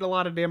 and I've eaten a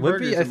lot of damn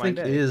burgers Wimpy, I in my think,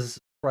 day. is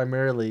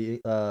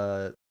primarily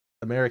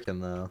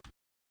American though.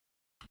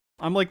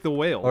 I'm like the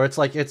whale. Or that's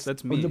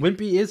me.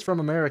 Wimpy is from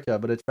America,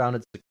 but it's found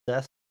its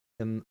success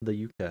in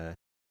the UK.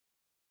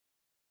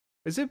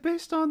 Is it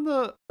based on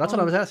the? That's what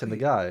I was asking the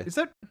guy. Is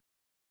that?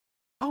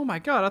 Oh my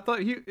god! I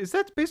thought is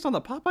that based on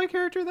the Popeye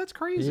character? That's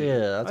crazy. Yeah,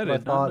 that's what I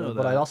did not thought, know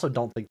but I that. also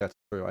don't think that's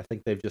true. I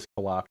think they've just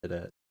co-opted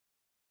it.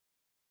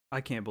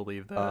 I can't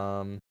believe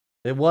that.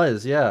 It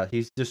was, yeah.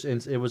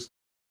 It was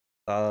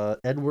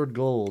Edward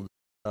Gold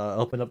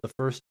opened up the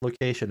first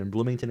location in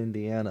Bloomington,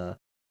 Indiana,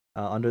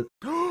 under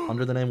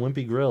the name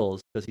Wimpy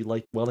Grills because he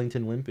liked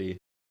Wellington Wimpy.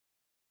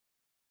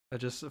 I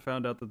just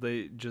found out that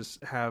they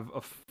just have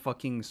a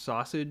fucking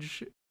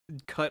sausage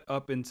cut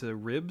up into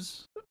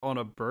ribs on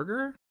a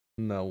burger,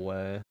 No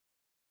way.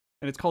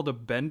 and it's called a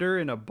bender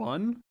in a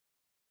bun.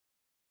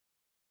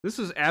 This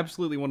is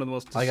absolutely one of the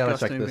most I gotta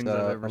check disgusting this things I've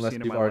out, ever unless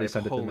seen in you've my already life.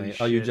 sent it to Holy me.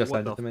 shit, Oh, you just what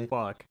sent it the to me?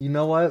 Fuck. You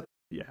know what?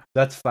 Yeah.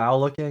 That's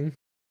foul looking.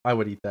 I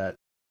would eat that.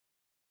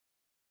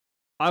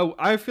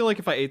 I feel like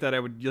if I ate that, I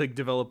would like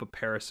develop a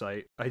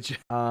parasite. I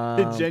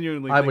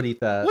genuinely. I think, would eat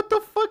that. What the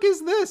fuck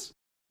is this?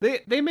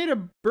 They made a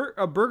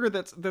burger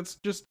that's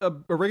just a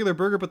regular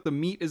burger, but the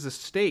meat is a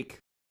steak.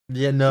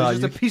 Yeah, no,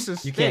 It's just a piece of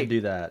steak. you can't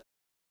do that.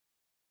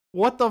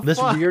 What the This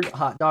fuck? weird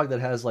hot dog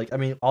that has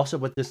also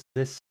with this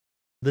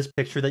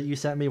picture that you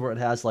sent me where it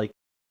has like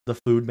the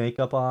food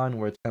makeup on,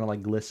 where it's kind of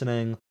like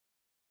glistening.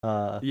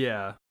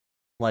 Yeah.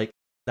 Like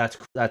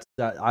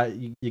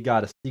you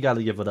gotta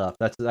give it up.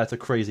 That's a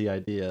crazy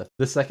idea.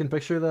 This second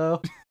picture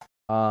though,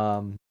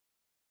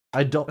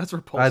 I don't. That's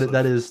repulsive.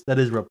 That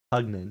is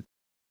repugnant.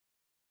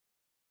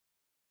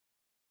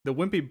 The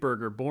Wimpy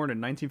Burger, born in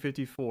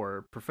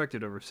 1954,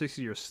 perfected over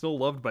 60 years, still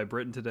loved by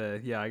Britain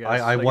today. Yeah, I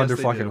guess. I wonder guess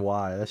they fucking do.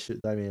 why. That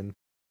shit. I mean,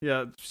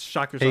 Yeah,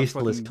 shock yourself.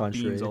 Tasteless Fucking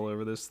country. beans all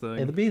over this thing.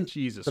 hey, the beans.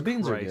 Jesus The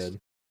beans Christ. are good.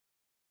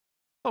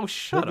 Oh,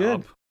 shut They're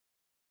up. good.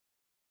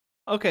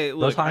 Okay,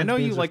 look, I Heinz know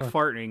you beans are like fine.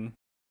 farting,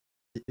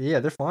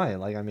 Yeah, they're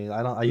fine. Like I mean,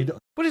 I don't. You don't.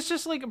 but it's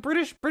just like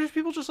British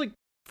people just like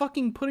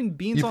fucking putting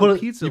beans You on put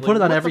it. pizza. You like, put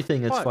it on what the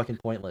everything. It's fuck? fucking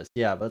pointless.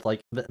 Yeah, but like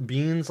the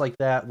beans like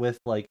that with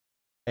like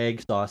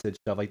egg sausage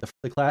stuff, like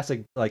the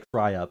classic like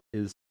fry up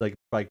is like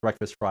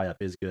breakfast fry up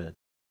is good.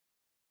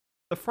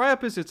 The fry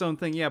up is its own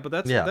thing, yeah, but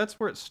that's Yeah. that's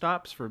where it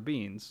stops for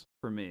beans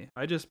for me.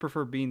 I just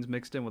prefer beans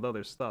mixed in with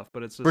other stuff,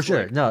 but it's just For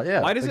sure. like, No,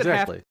 yeah. why does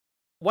exactly. it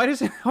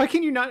have? Why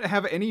can you not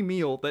have any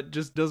meal that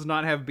just does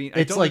not have beans? I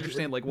It's don't like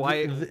understand like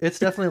why. It's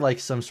definitely like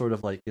some sort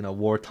of like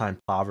wartime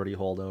poverty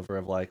holdover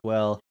of like,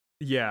 well,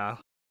 Yeah,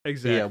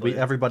 exactly.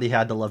 yeah, everybody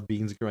had to love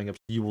beans growing up.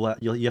 So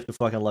you have to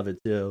fucking love it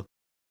too.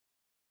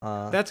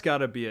 That's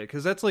gotta be it,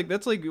 because that's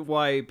like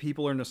why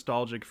people are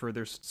nostalgic for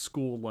their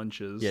school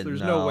lunches. Yeah,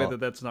 There's no way no,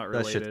 that's not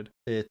that shit-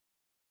 related.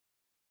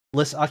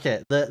 Listen,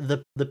 okay,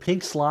 the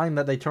pink slime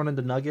that they turn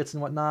into nuggets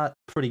and whatnot,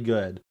 pretty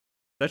good.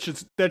 That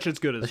shit's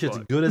good as That shit's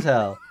fuck. good as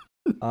hell.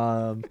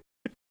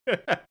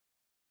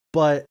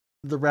 But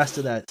the rest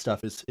of that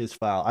stuff is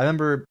foul. I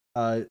remember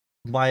one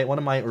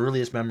of my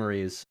earliest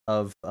memories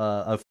of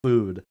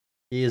food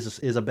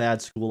is a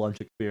bad school lunch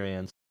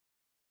experience.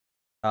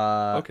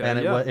 Okay, and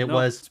it no,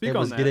 was speak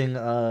on that. getting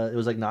it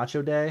was like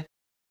nacho day.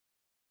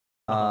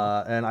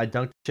 And I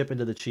dunked chip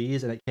into the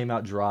cheese and it came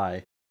out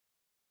dry.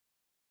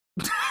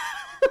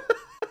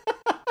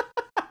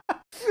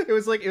 It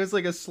was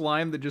like a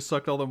slime that just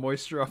sucked all the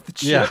moisture off the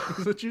chip. Yeah.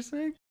 Is what you're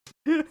saying?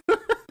 The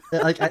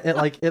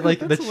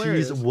That's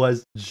hilarious. cheese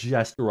was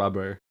just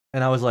rubber,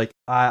 and I was like,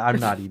 I'm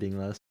not eating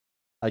this.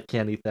 I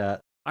can't eat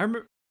that. I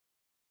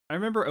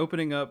remember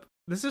opening up.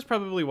 This is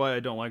probably why I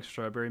don't like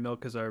strawberry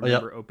milk, because I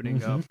remember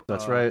opening up.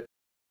 That's right.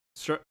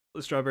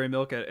 Strawberry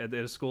milk at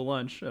a school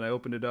lunch, and I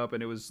opened it up,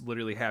 and it was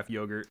literally half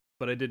yogurt.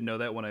 But I didn't know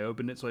that when I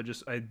opened it, so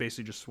I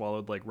basically just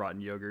swallowed like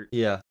rotten yogurt.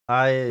 Yeah,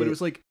 But it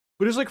was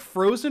like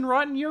frozen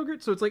rotten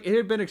yogurt, so it's like it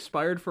had been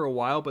expired for a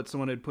while, but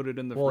someone had put it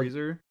in the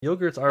freezer.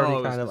 Yogurt's already it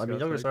was kind of. I mean,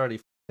 yogurt's disgusting. already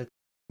it's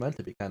meant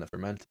to be kind of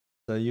fermented,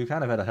 so you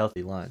kind of had a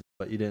healthy lunch,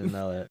 but you didn't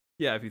know it.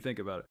 Yeah, if you think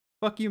about it.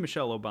 Fuck you,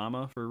 Michelle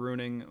Obama, for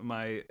ruining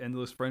my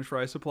endless French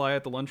fry supply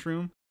at the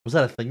lunchroom. Was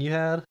that a thing you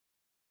had?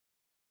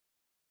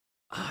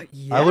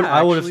 Yeah, I would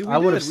actually,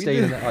 have we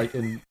stayed did.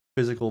 in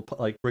physical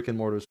like brick and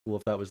mortar school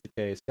if that was the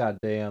case. God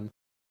damn.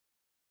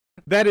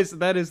 That is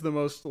the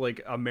most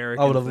like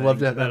American. I would have thing loved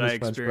to have that I those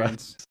French fries.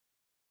 experienced.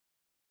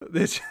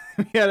 This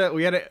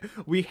we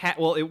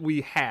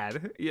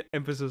had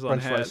emphasis on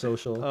French fry had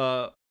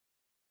social.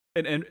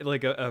 and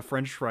like a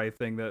French fry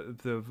thing that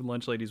the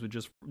lunch ladies would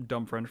just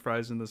dump French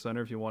fries in the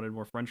center. If you wanted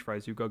more French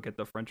fries, you go get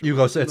the French. You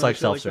go. fries. It's like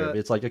Shit like self-serve. that.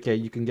 It's like, okay,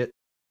 you can get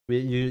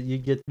you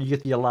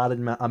get the allotted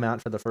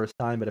amount for the first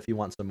time, but if you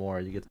want some more,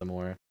 you get some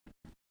more.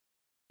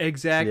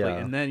 Exactly, Yeah.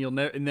 and then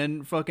and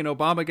then fucking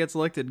Obama gets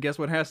elected. Guess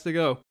what has to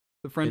go?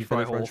 The French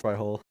fry hole. French fry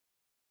hole.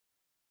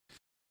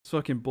 It's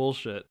fucking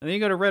bullshit. And then you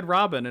go to Red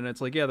Robin, and it's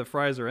like, yeah, the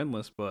fries are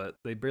endless, but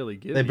they barely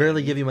give. They you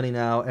barely any. give you money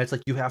now, and it's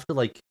like you have to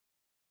like,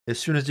 as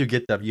soon as you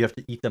get them, you have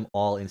to eat them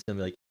all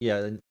instantly. Like, yeah,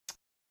 and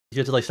you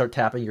have to like start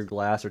tapping your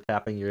glass or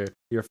tapping your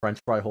French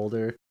fry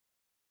holder.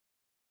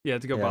 Yeah,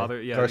 to go Yeah.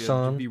 bother. Yeah,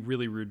 Garçon. to be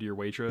really rude to your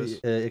waitress,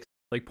 Uh,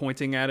 like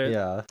pointing at it.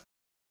 yeah,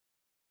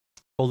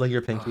 holding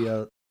your pinky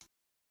out.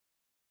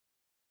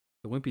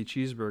 The Wimpy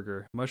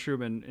cheeseburger,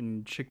 mushroom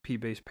and chickpea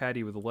based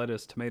patty with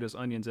lettuce, tomatoes,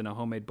 onions, and a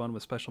homemade bun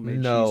with special made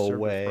No cheese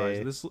served with way.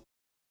 fries.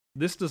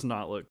 This does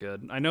not look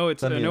good. I know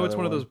it's Send me it's another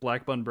one of one. those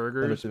black bun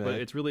burgers, to me. but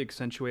it's really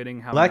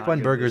accentuating how Black not bun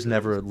good burgers this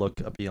never is.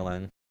 look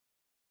appealing.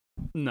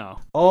 No.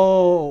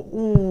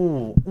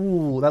 Oh,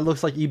 ooh, that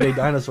looks like eBay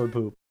dinosaur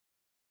poop.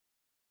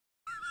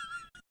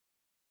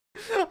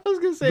 I was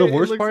gonna say The it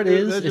worst looks- part it-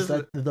 is that just-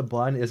 that the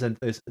bun isn't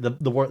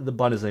the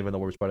bun isn't even the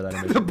worst part of that the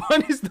animation.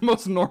 bun is the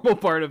most normal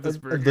part of this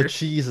burger. The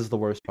cheese is the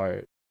worst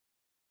part.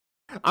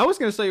 I was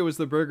gonna say it was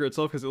the burger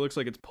itself because it looks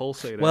like it's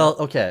pulsating. Well,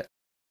 okay.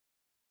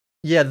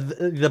 Yeah,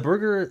 the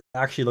burger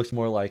actually looks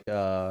more like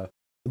the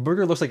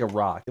burger looks like a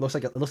rock. It looks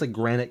like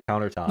granite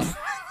countertop.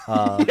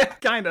 yeah,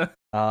 kind of.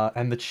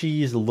 And the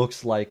cheese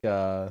looks like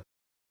it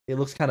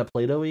looks kind of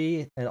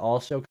Play-Doh-y and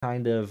also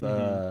kind of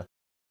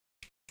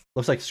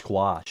looks like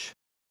squash.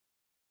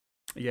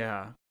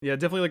 Yeah,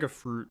 definitely like a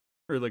fruit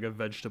or like a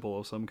vegetable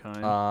of some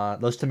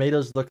kind. Those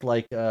tomatoes look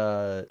like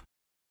what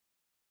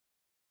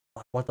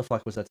the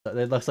fuck was that stuff?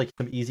 It looks like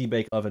some easy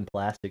bake oven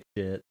plastic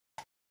shit.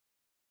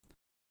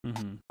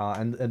 Mm-hmm.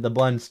 And the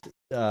bun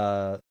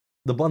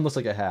looks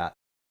like a hat.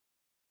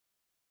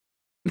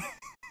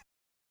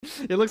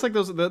 It looks like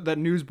that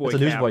newsboy. It's a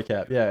newsboy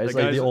cap. Yeah, it's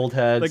like guys- the old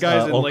heads. The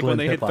guys in like when Oakland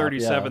they hit hip-hop,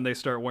 37, yeah. they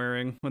start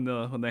wearing when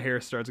the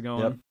hair starts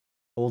going. Yep.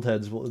 Old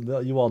heads.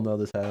 You all know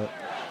this hat.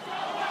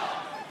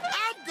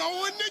 I'm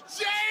going to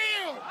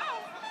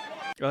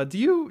jail! Do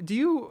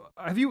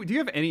you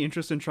have any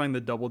interest in trying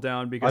the double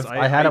down? Because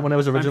I had it when it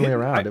was I'm originally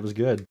hitting- around. It was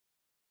good.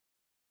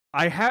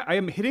 I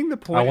am hitting the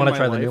point. I want in to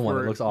my try the new life one. It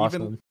where looks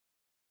awesome.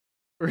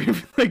 even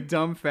like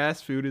dumb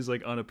fast food is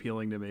like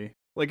unappealing to me.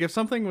 Like if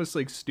something was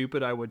like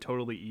stupid, I would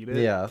totally eat it.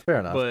 Yeah, fair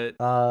enough. But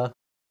I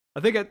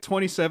think at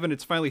 27,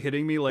 it's finally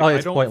hitting me. Like Oh, I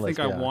it's don't pointless,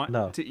 think I yeah, want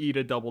no. to eat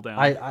a double down.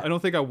 I don't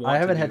think I want. I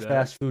haven't to had do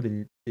fast food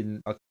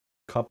in a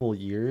couple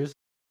years.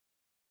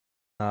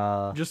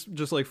 that.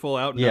 Just like full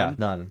out. Yeah, none?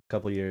 none.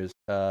 Couple years.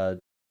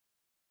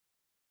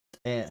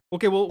 And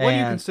Okay, well, what do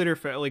you and- consider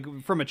like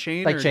from a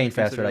chain? like or do chain you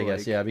fast food, consider, I guess.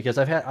 like- Yeah, because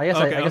I've had. I guess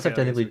Okay, I've okay, I see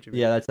technically. what you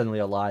mean. Yeah, that's technically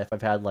a lie. If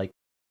I've had like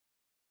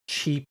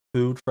cheap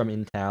food from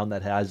in town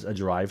that has a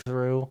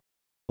drive-through,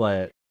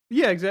 but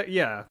Yeah, exactly.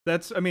 Yeah,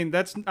 that's. I mean,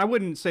 that's. I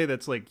wouldn't say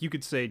that's like you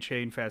could say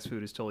chain fast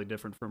food is totally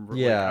different from. Like,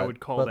 yeah, I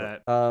would call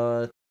but,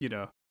 that. You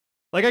know,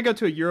 like I go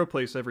to a Euro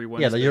place every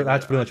Wednesday. yeah, the Euro,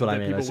 that's that, pretty much what I that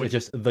mean. people It's, would-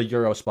 it's just the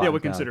Euro spot. yeah, in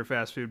would town. consider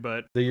fast food,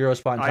 but The Euro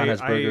spot in town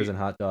has burgers I- and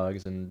hot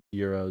dogs and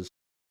Euros.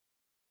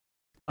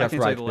 I Got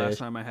can't say fried the last fish.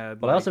 time I had.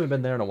 But I also haven't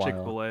been there in a while.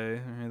 Chick-fil-A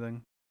or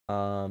anything.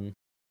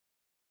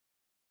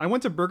 I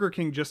went to Burger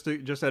King just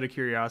out of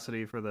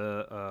curiosity for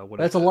the what.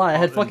 That's is a it? lie. I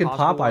had Impossible fucking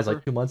Popeyes Whopper?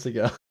 like 2 months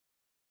ago.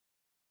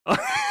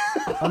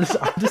 I'm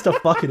just a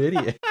fucking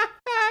idiot.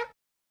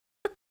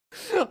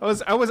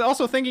 I was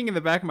also thinking in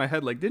the back of my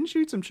head, like, didn't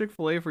you eat some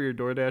Chick-fil-A for your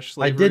DoorDash I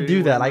slavery? did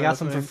do that. when I got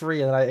some for thing?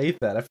 free and I ate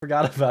that. I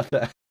forgot about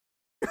that.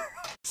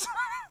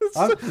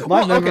 So- My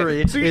well, okay,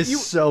 memory so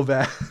is so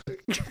bad.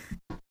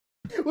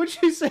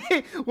 What'd you say?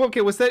 Well,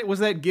 okay, was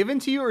that given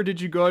to you, or did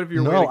you go out of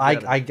your way? No,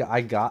 to get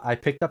it? I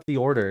picked up the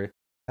order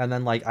and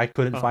then like I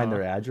couldn't find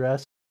their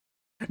address.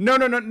 No,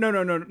 not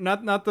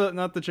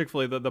the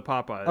Chick-fil-A, the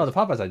Popeyes. Oh, the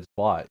Popeyes I just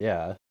bought.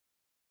 Yeah.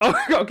 Oh,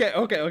 okay.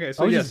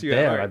 So I was yes, just you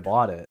there. all right. I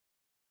bought it.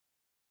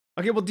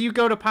 Okay, well, do you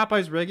go to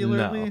Popeyes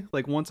regularly? No.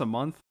 Like once a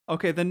month?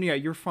 Okay, then yeah,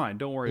 you're fine.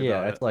 Don't worry Yeah,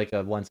 about it's it. like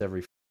a once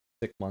every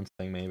 6 months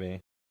thing,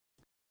 maybe.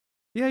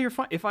 Yeah, you're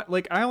fine. If I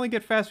only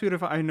get fast food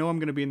if I know I'm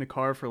gonna be in the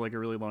car for like a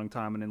really long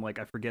time, and then like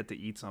I forget to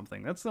eat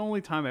something. That's the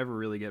only time I ever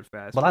really get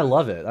fast But food. I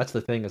love it. That's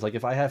the thing. Is like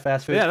if I have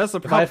fast food, Yeah, that's the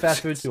if I problem. have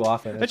fast food too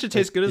often, That should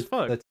taste good as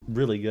fuck. That's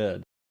really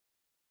good.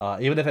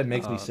 Even if it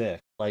makes me sick.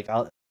 Like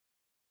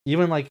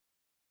even like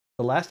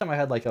the last time I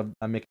had like a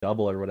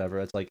McDouble or whatever,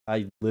 it's like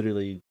I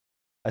literally,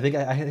 I think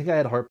I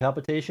had heart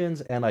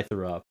palpitations and I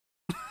threw up.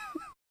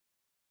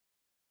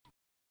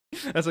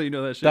 That's how you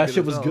know that shit. That good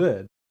shit as was hell.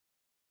 good.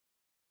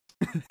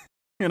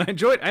 And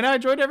I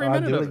enjoyed every I'll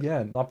minute do of it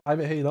again. I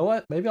mean, hey, you know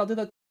what? Maybe I'll do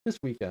that this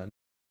weekend.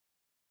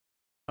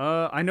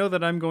 I know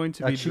that I'm going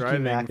to be Cheeky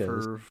driving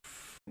Macca's. for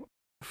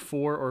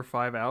 4 or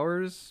 5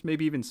 hours,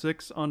 maybe even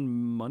 6 on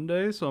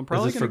Monday. So I'm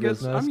probably this gonna for get.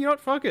 business? You know what?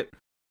 Fuck it.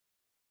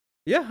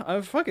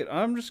 Yeah, fuck it.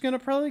 I'm just gonna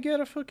probably get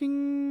a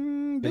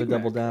fucking Gonna Big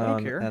double Mac. I don't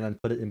down care. and then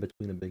put it in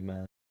between a Big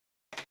Mac.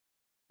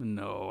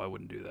 No, I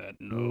wouldn't do that.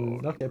 No.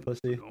 Okay,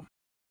 pussy. No.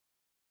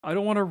 I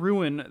don't want to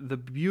ruin the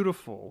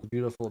beautiful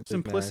Beautiful Big Mac.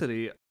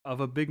 simplicity of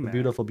a Big The Mac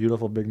beautiful,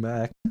 beautiful Big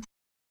Mac.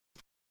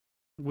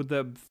 with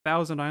the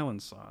Thousand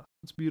Island sauce.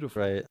 It's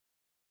beautiful. Right.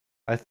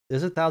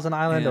 Is it Thousand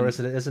Island or And-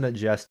 isn't it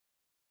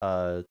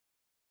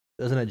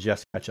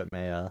just ketchup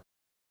mayo?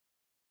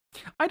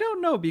 I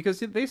don't know because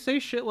they say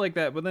shit like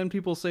that, but then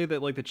people say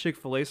that like the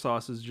Chick-fil-A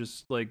sauce is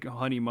just like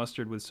honey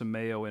mustard with some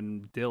mayo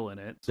and dill in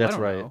it. So That's I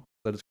don't right. know.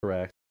 That is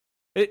correct.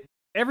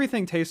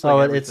 Everything tastes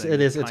like everything.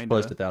 It's kinda.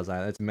 close to Thousand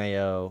Island. It's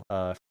mayo,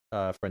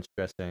 French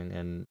dressing,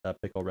 and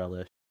pickle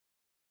relish.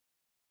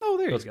 Oh,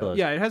 there you That's go. close.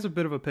 Yeah, it has a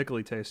bit of a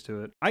pickly taste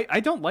to it.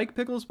 I don't like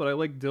pickles, but I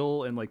like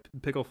dill and like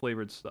pickle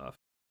flavored stuff.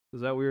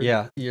 Is that weird?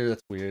 Yeah,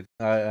 that's weird.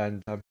 I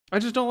I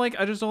just don't like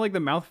the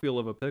mouthfeel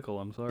of a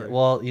pickle. I'm sorry.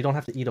 well, you don't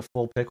have to eat a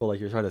full pickle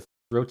like you're trying to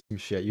throat some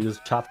shit. You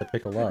just chop the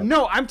pickle up.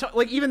 No, I'm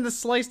like even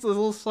the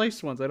little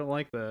sliced ones. I don't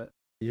like that.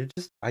 You're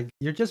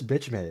just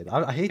bitch made.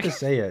 I hate to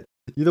say it.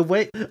 The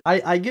way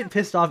I get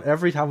pissed off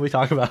every time we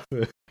talk about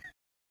food.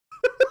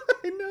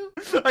 I know.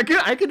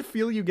 I could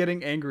feel you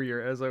getting angrier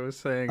as I was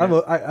saying.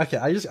 Okay.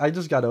 I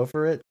just got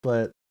over it,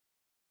 but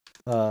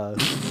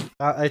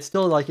I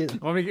still like it.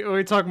 When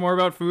we talk more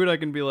about food, I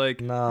can be like,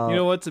 No. you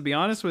know what? To be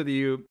honest with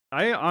you,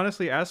 I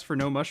honestly ask for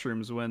no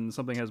mushrooms when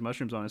something has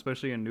mushrooms on,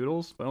 especially in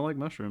noodles. I don't like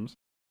mushrooms.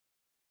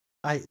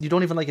 You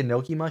don't even like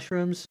enoki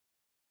mushrooms?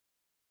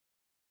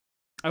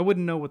 I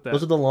wouldn't know what that.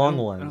 Those are the I long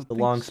don't ones, the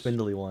think long s-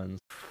 spindly ones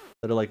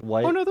that are like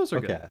white. Oh no, those are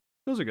okay. good.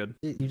 Those are good.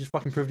 You just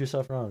fucking proved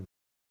yourself wrong.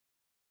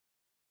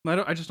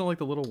 I just don't like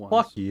the little ones.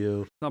 Fuck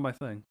you. It's not my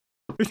thing.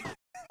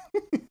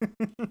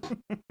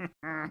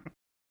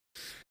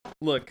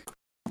 Look.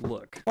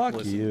 Fuck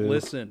listen, you.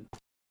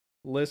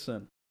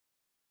 Listen.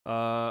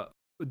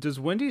 Does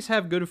Wendy's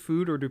have good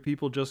food, or do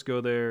people just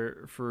go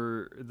there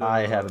for the?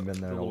 I haven't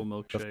been there. The in a-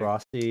 little The milkshake.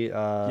 Frosty. You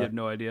have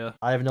no idea.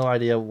 I have no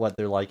idea what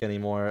they're like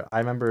anymore. I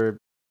remember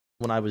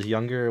when I was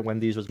younger,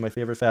 Wendy's was my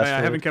favorite fast food.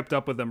 I haven't kept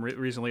up with them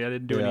recently. I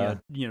didn't do Yeah.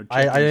 any.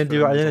 I check-ins didn't for do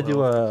their I didn't mental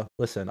do health.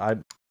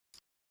 listen.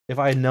 If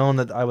I had known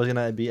that I was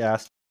gonna be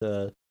asked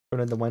to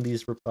turn in the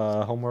Wendy's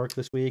homework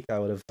this week, I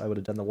would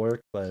have done the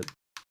work. But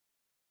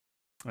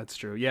That's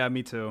true. Yeah,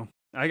 me too.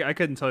 I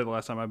couldn't tell you the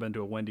last time I've been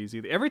to a Wendy's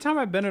either. Every time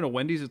I've been at a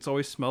Wendy's, it's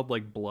always smelled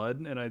like blood,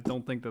 and I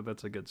don't think that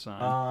that's a good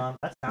sign.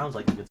 that sounds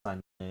like a good sign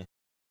to me.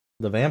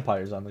 The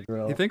vampires on the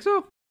grill. You think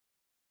so?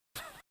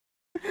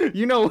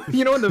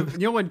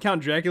 when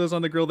Count Dracula's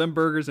on the grill, them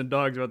burgers and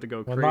dogs are about to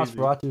go when crazy.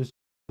 Nosferatu's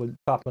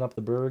chopping up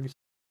the burgers.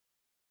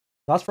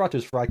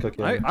 Nosferatu's fry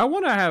cooking. I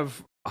want to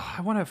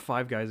have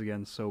Five Guys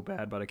again so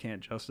bad, but I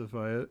can't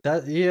justify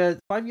it.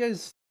 Five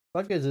Guys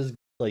is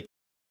like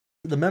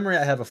the memory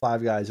I have of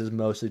Five Guys is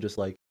mostly just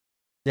like,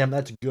 damn,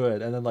 that's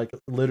good, and then like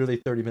literally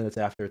 30 minutes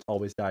after, it's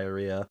always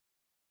diarrhea.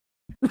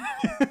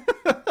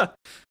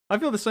 I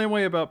feel the same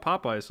way about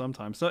Popeyes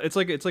sometimes. So it's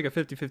like a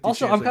 50-50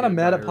 Also, chance I'm I kind of get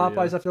mad at diarrhea.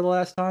 Popeyes after the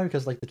last time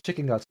because like the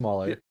chicken got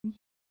smaller. Yeah.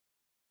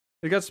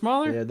 It got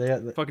smaller? Yeah,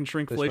 they Fucking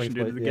shrinkflation,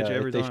 dude. They get you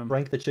every they time.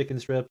 shrank the chicken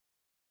strip,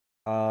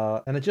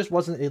 and it just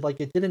wasn't. It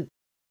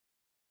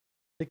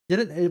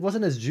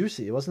wasn't as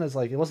juicy. It wasn't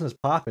as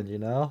popping. You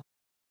know.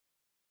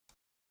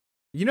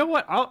 You know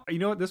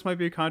what? This might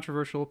be a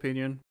controversial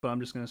opinion, but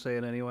I'm just gonna say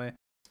it anyway.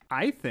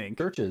 I think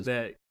Churches.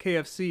 that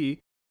KFC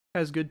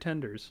has good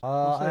tenders.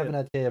 I haven't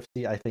had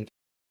KFC. I think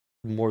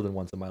more than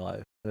once in my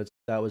life.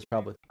 That was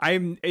probably.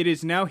 It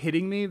is now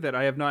hitting me that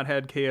I have not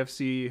had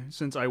KFC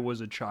since I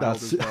was a child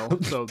That's- as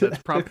well. So that's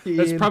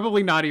 15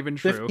 probably not even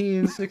true.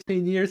 15,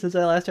 16 years since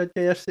I last had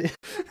KFC.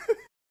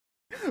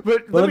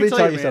 But Well, let me tell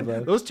you, man,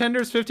 something. those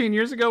tenders 15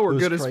 years ago were It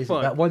was good crazy. as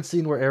fuck. That one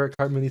scene where Eric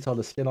Cartman eats all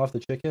the skin off the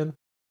chicken,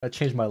 that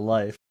changed my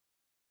life.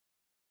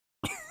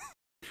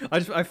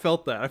 I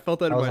felt that. I felt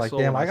that I in was my like, soul.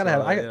 damn, when I gotta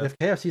saw have. that, yeah. If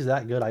KFC's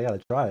that good, I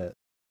gotta try it.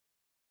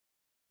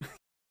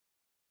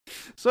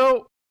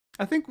 So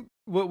I think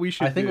what we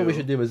should. What we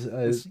should do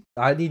is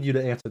I need you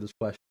to answer this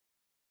question.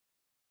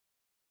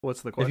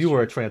 What's the question? If you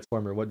were a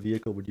transformer, what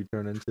vehicle would you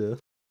turn into?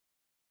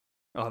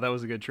 Oh, that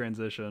was a good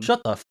transition.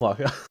 Shut the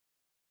fuck up.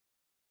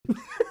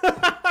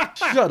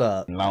 Shut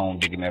up. Long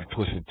digging that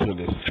pussy till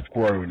it's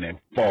squirting and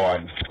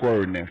farting,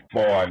 squirting and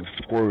farting,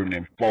 squirting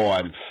and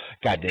farting.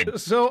 Goddamn.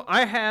 So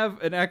I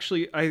have an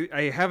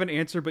I have an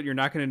answer, but you're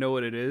not going to know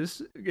what it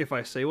is if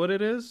I say what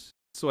it is.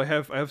 So I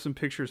have some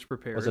pictures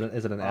prepared. Is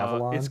it an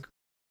Avalon?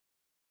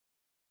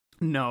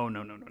 No.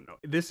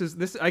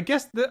 This. I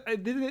guess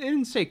it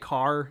didn't say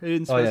car. It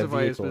didn't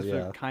specify a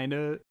specific kind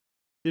of.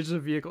 It's just a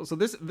vehicle. So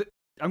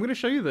I'm going to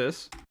show you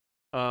this.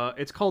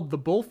 It's called the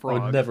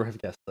Bullfrog. I would never have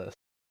guessed this.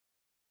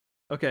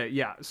 Okay,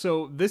 yeah.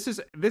 So this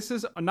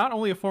is not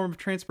only a form of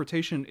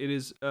transportation, it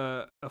is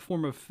a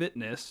form of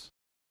fitness.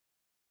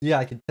 Yeah,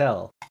 I can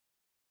tell.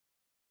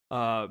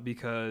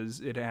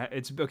 Because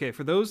it's okay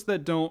for those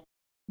that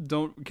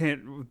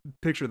can't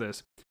picture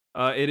this.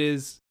 It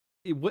is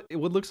what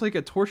looks like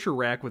a torture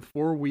rack with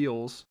 4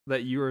 wheels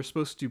that you are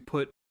supposed to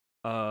put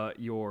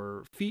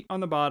your feet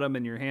on the bottom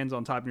and your hands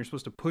on top, and you're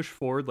supposed to push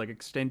forward, like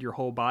extend your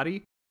whole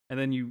body, and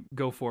then you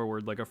go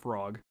forward like a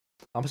frog.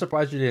 I'm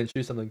surprised you didn't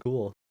choose something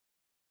cool.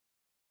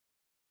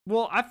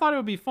 Well, I thought it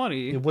would be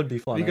funny. It would be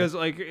funny because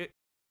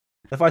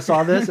if I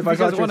saw this, if I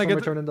saw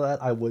Transformer turn into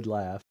that, I would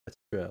laugh. That's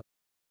true.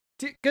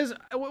 Because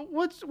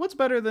what's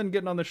better than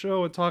getting on the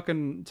show and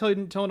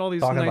telling all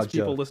these nice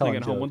people listening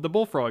at home what the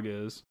Bullfrog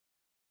is?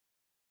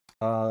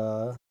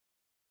 Yeah,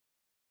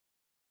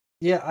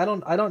 I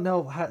don't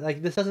know how,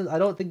 like, this doesn't. I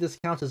don't think this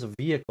counts as a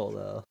vehicle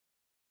though.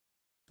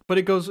 But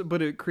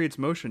it creates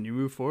motion. You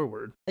move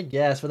forward. I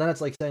guess, but then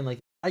it's like saying, like,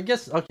 I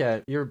guess,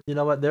 okay, you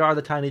know what? There are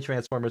the tiny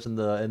Transformers in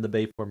the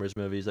Bayformers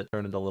movies that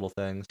turn into little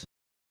things.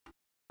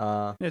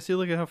 Yeah, see,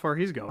 look at how far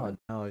he's going.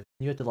 Oh no,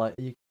 you have to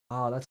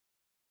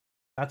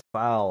that's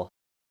foul.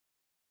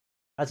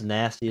 That's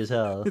nasty as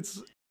hell.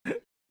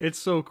 It's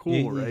so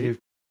cool, right?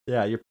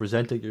 You're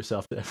presenting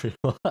yourself to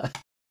everyone.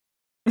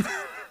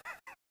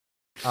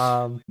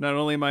 Not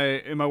only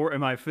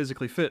am I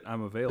physically fit,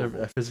 I'm available.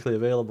 They're physically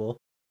available.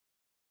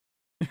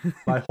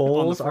 My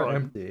holes are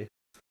empty.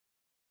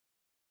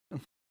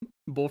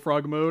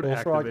 Bullfrog mode.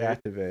 Bullfrog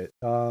activate.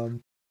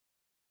 That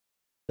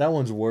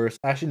one's worse.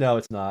 Actually, no,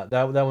 it's not.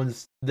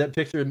 That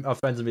picture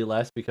offends me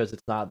less because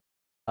it's not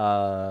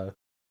a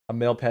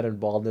male pattern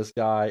baldness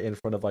guy in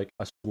front of like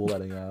a school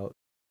letting out.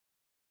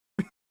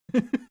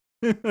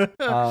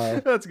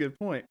 That's a good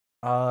point.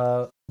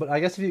 But I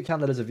guess if you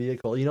count that as a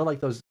vehicle, you know, like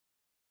those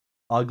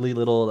ugly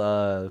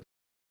little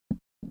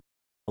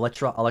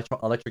electric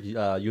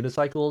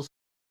unicycles,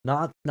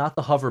 not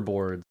the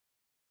hoverboards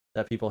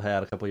that people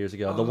had a couple years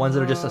ago. The ones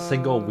that are just a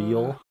single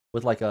wheel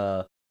with like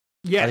a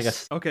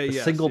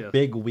single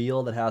big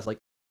wheel that has like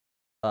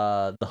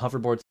the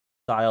hoverboard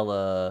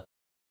style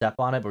step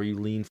on it where you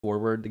lean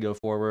forward to go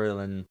forward,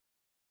 and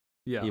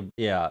then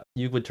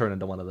you would turn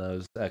into one of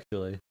those.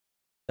 Actually,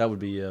 that would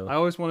be you. I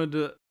always wanted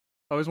to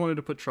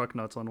put truck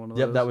nuts on one of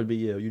those. Yep, that would be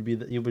you.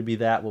 You would be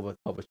that with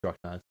truck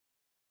nuts.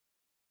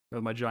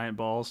 With my giant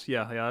balls.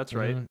 Yeah, that's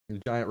right. Mm-hmm.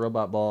 Giant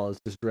robot balls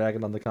just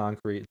dragging on the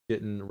concrete,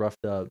 getting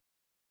roughed up.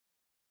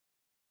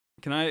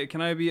 Can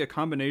I be a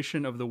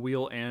combination of the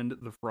wheel and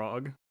the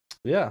frog?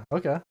 Yeah,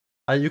 okay.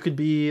 You could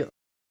be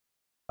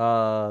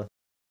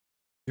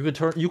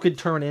you could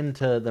turn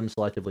into them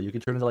selectively. You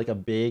could turn into like a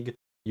big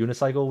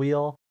unicycle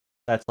wheel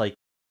that's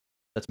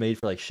made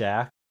for like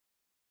Shaq.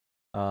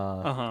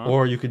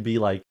 Or you could be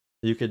like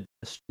you could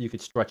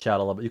stretch out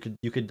a little bit.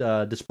 You could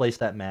displace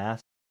that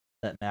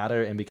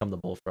matter and become the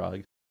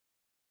Bullfrog.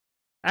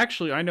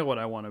 Actually, I know what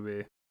I want to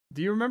be.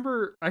 Do you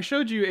remember I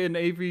showed you an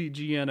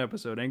AVGN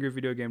episode, Angry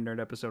Video Game Nerd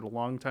episode, a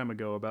long time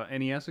ago about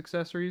NES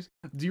accessories?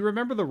 Do you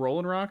remember the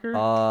Rollin' Rocker?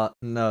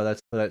 No, that's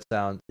what that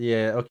sounds.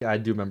 Yeah, okay, I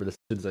do remember this as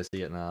soon as I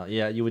see it now.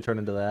 Yeah, you would turn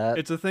into that.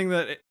 It's a thing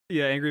that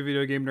Angry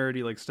Video Game Nerd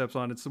he like steps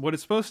on. It's what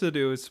it's supposed to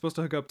do. It's supposed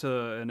to hook up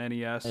to an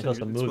NES. It's supposed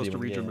to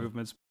read your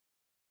movements.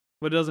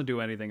 But it doesn't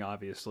do anything,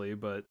 obviously.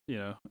 But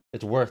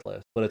it's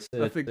worthless. But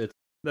I think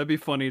that'd be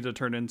funny to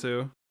turn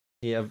into.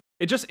 Yeah,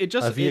 a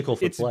vehicle for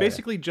play. It's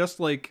basically just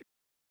like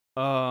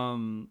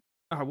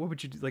what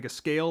would you do, like a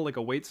scale, like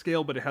a weight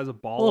scale, but it has a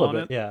ball on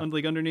it,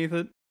 like underneath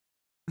it.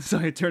 So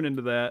I turn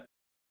into that.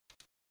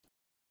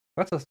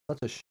 That's a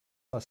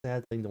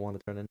sad thing to want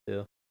to turn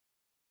into.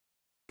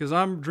 Because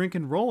I'm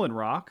drinking Rollin'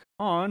 Rock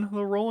on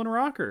the Rollin'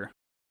 Rocker.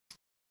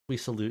 We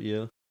salute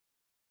you.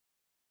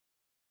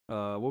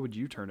 What would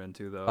you turn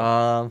into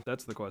though?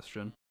 That's the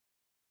question.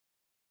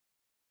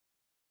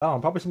 Oh,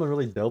 probably something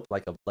really dope,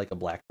 like a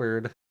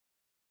Blackbird.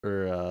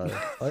 Or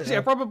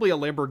probably a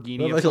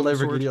Lamborghini. Like a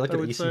Lamborghini, like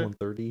an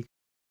AC-130.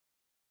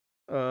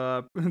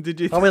 Did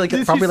you probably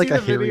like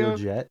a Harrier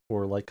jet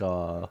or like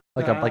a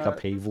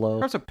Pavlo?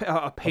 Perhaps a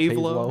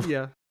Pavlo.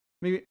 Yeah,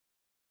 maybe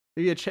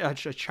a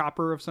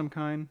chopper of some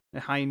kind, a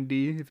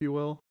Hindy, if you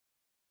will.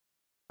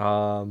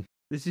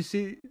 Did you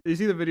see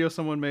the video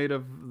someone made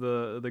of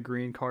the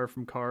green car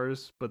from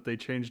Cars, but they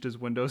changed his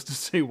windows to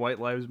say "White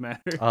Lives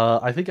Matter"?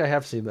 I think I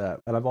have seen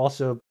that, and I've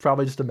also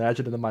probably just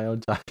imagined it in my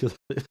own time.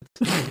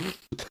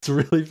 It's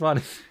really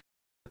funny.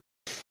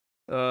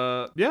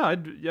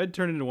 I'd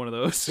turn into one of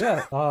those.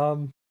 Yeah.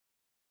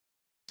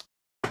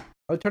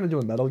 I'd turn into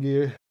a Metal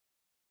Gear.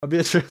 I'd be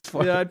a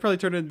Transformer. Yeah, I'd probably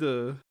turn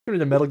into Turn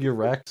into Metal Gear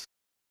Rex.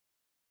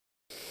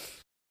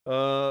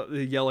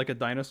 like a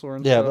dinosaur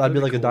and Yeah, stuff. I'd be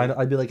That'd like a cool. dino.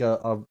 I'd be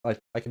like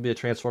I can be a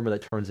Transformer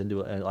that turns into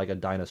like a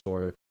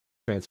dinosaur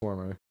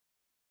Transformer.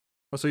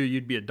 Oh, so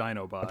you'd be a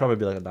Dinobot. I'd probably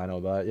be like a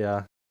Dinobot.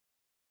 Yeah.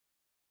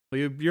 Well,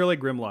 you're like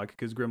Grimlock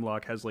because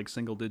Grimlock has like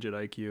single-digit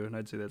IQ, and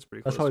I'd say that's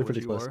pretty close That's probably to what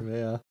pretty you close are. to me.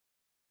 Yeah.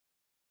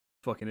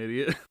 Fucking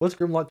idiot. What's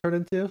Grimlock turn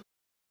into?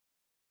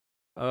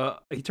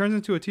 He turns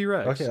into a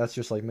T-Rex. Okay, that's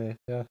just like me.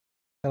 Yeah.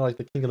 Kind of like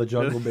the King of the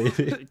Jungle,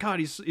 baby. God,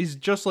 he's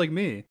just like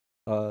me.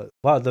 Wow.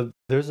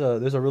 There's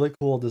a really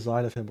cool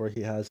design of him where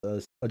he has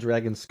a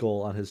dragon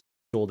skull on his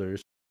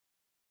shoulders.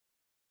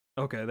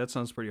 Okay, that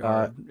sounds pretty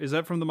hard. Is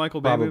that from the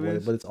Michael Bay Probably,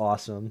 movies? but it's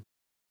awesome.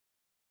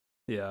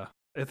 Yeah,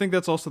 I think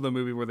that's also the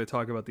movie where they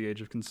talk about the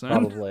age of consent.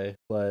 Probably,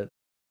 but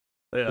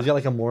Yeah, he's got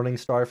like a morning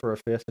star for a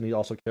fist, and he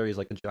also carries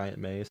like a giant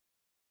mace.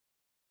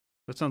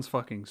 that sounds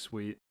fucking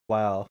sweet.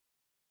 Wow.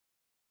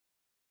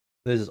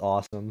 This is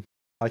awesome.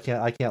 I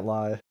can't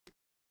lie.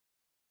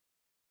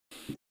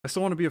 I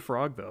still want to be a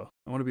frog though.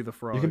 I want to be the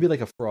frog. You can be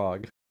like a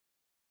frog.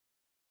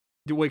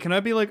 Wait, can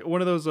I be like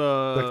one of those?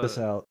 Check this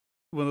out.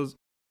 One of those.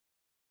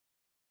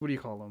 What do you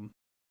call them?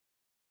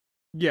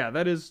 Yeah,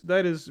 that is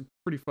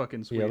pretty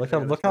fucking sweet. Yeah, I look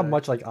gotta how say.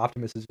 much like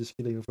Optimus is just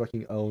getting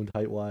fucking owned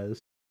height wise.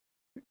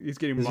 He's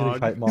getting he's getting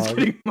mogged. height He's mogged.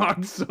 getting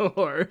mogged so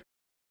hard.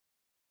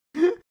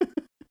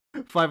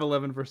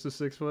 5'11" versus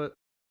 6 foot.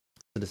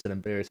 It's just an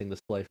embarrassing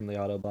display from the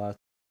Autobots.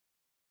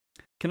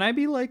 Can I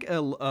be like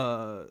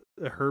a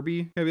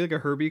Herbie? Can I be like a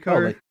Herbie Oh,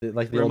 car? like the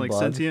where I'm old like bug.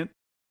 sentient.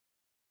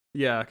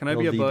 Yeah, can I The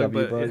be a old bug, VW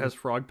but bug. it has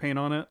frog paint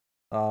on it?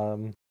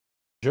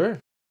 Sure.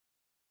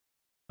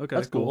 Okay,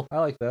 That's cool. cool. I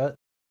like that.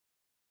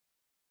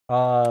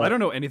 I don't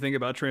know anything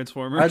about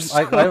Transformers.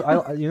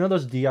 I you know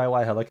those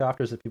DIY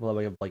helicopters that people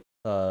have like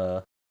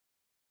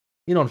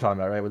you know what I'm talking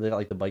about, right? Where they got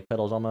like the bike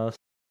pedals almost,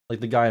 like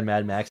the guy in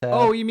Mad Max had.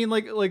 Oh, you mean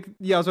like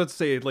yeah? I was about to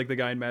say like the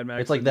guy in Mad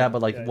Max. It's like and- that,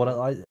 but like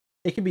yeah,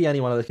 it could be any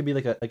one of them. It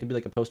could be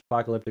like a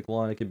post-apocalyptic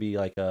one. It could be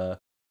like a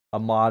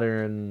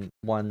modern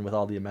one with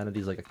all the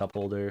amenities, like a cup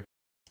holder.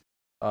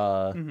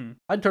 Mhm.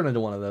 I'd turn into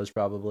one of those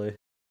probably.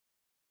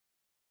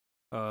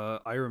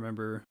 I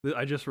remember.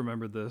 I just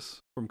remembered this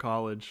from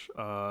college.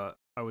 It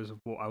was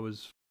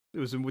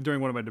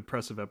during one of my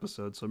depressive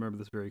episodes, so I remember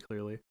this very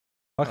clearly.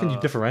 How can you I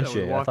was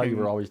differentiate? I thought you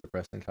were walking- always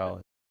depressed in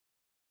college.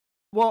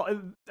 Well,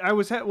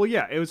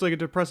 yeah, it was like a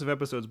depressive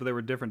episodes, but they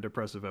were different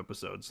depressive epides,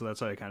 so that's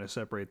how I kind of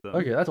separate them.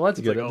 Okay, that's It's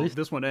good. like, At oh, least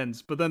this one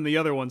ends, but then the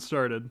other one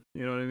started.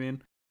 You know what I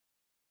mean?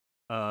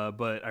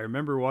 But I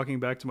remember walking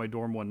back to my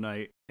dorm one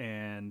night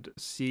and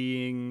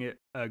seeing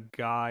a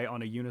guy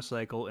on a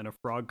unicycle in a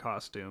frog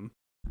costume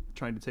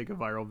trying to take a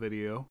viral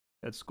video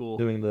at school.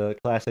 doing the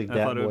classic I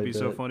dad thought it would boy be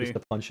so bit, funny. just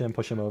to punch him,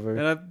 push him over.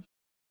 And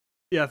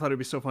I thought it'd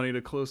be so funny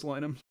to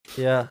clothesline him.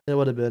 Yeah, it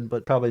would have been,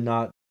 but probably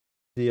not.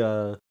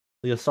 The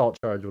assault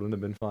charge wouldn't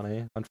have been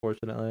funny,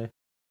 unfortunately.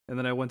 And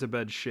then I went to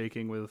bed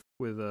shaking with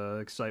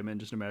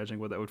excitement, just imagining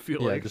what that would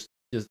feel Yeah, like. just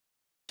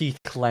teeth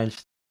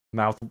clenched,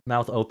 mouth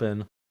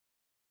open,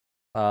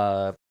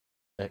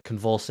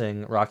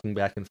 convulsing, rocking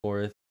back and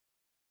forth,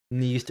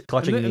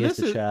 clutching and knees this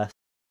to is- chest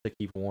to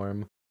keep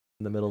warm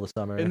in the middle of the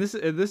summer. And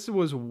this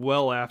was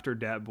well after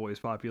Dat Boy's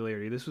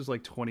popularity. This was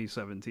like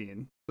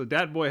 2017. So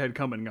Dat Boy had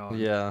come and gone.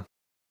 Yeah,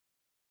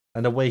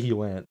 and away he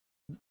went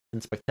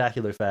in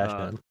spectacular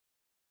fashion.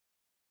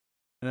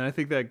 And I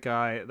think that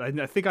guy,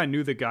 I think I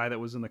knew the guy that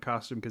was in the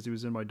costume because he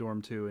was in my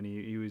dorm too, and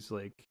he was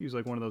like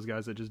one of those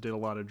guys that just did a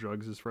lot of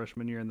drugs his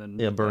freshman year and then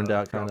Burned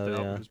out dropped kinda, out,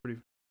 yeah. which was pretty.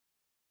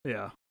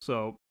 Yeah,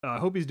 so I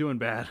hope he's doing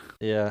bad.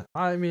 Yeah,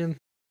 I mean,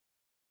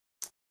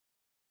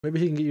 maybe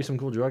he can get you some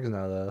cool drugs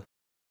now, though.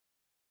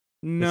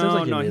 No,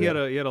 like he no, made he had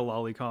it. a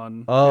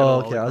lolicon.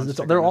 Oh, he had a okay. lolicon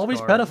sticker They're in his always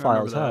car. I remember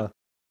pedophiles, huh?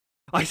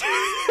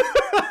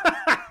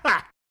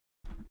 that.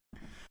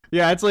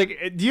 Yeah, it's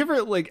like, do you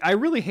ever like? I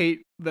really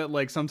hate that.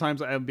 Like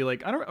sometimes I'd be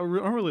like, I don't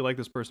really like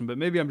this person, but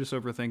maybe I'm just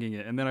overthinking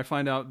it, and then I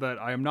find out that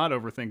I am not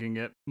overthinking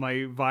it. My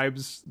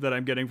vibes that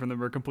I'm getting from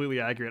them are completely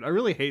accurate. I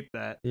really hate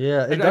that.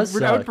 Yeah, it Like, does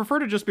I would suck. prefer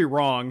to just be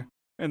wrong,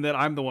 and that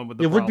I'm the one with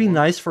the It would be problem.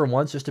 nice for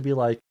once just to be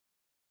like,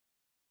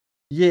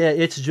 yeah,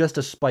 it's just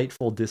a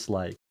spiteful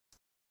dislike.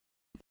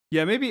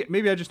 Yeah,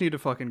 maybe I just need to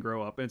fucking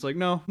grow up. And it's like,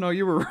 no,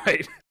 you were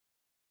right.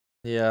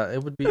 Yeah,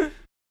 it would be.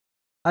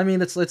 I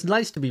mean, it's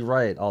nice to be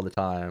right all the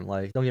time.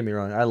 Like, don't get me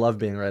wrong, I love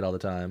being right all the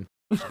time.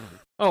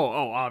 Oh,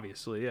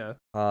 obviously, yeah.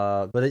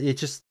 But it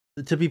just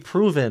to be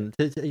proven,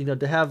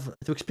 to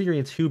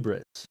experience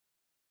hubris.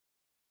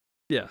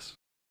 Yes.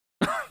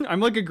 I'm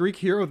like a Greek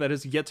hero that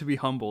has yet to be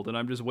humbled, and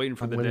I'm just waiting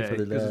for I'm the waiting day for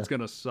the because day. it's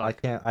gonna I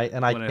suck. can't when it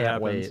can't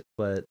happens. wait.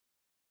 But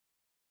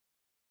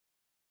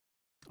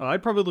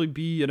I'd probably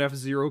be an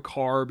F-Zero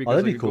car because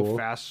that'd I be could go cool.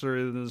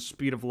 faster than the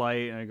speed of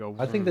light, and I go.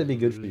 I think that'd be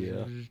good for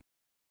you.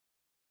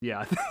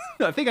 Yeah,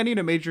 I think I need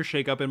a major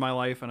shakeup in my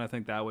life, and I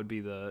think that would be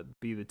the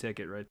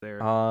ticket right there.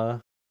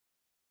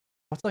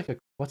 what's like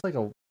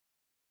a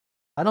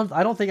I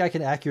don't think I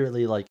can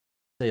accurately like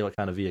say what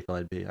kind of vehicle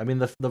I'd be. I mean,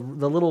 the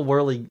little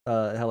whirly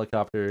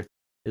helicopter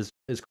is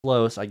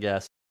close, I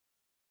guess,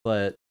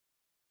 but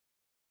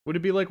Would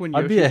it be like when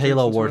I'd Yoshi be a turns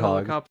Halo into a Warthog.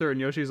 helicopter in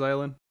Yoshi's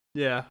Island?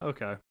 Yeah,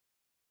 okay.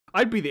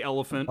 I'd be the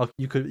elephant. Oh,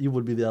 you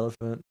would be the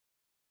elephant.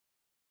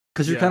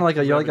 Because you're Yeah, kind of like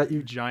 'cause I you're have like a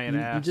you giant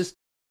you ass. just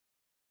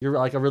you're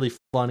like a really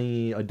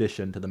funny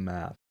addition to the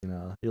map. You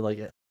know, you're like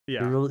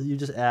Yeah. you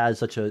just add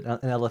such an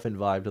elephant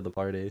vibe to the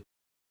party.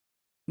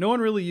 No one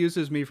really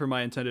uses me for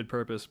my intended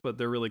purpose, but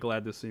they're really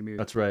glad to see me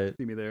That's right.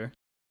 there.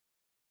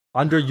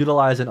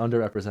 Underutilized and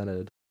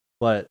underrepresented,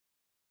 but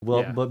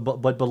Yeah.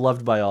 but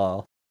beloved by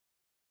all.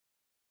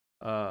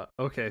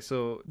 Okay,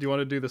 so do you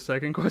want to do the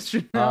second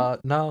question now?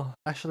 No,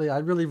 actually,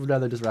 I'd really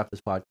rather just wrap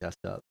this podcast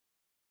up.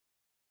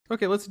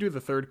 Okay, let's do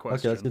the third question.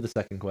 Okay, let's do the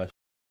second question.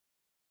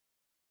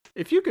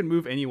 If you could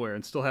move anywhere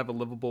and still have a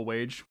livable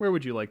wage, where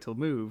would you like to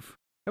move?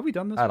 Have we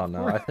done this I don't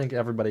know. before? I think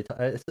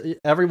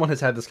everyone has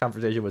had this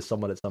conversation with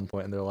someone at some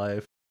point in their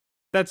life.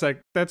 That's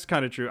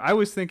kind of true. I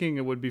was thinking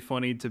it would be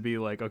funny to be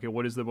like, okay,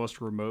 what is the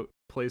most remote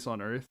place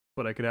on Earth?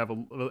 But I could have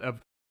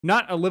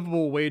not a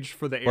livable wage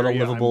for the area But a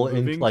livable I'm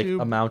moving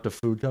to. amount of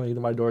food coming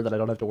to my door that I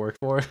don't have to work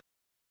for.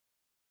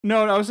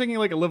 No, I was thinking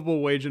like a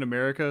livable wage in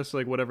America, so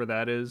like whatever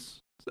that is,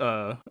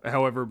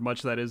 however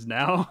much that is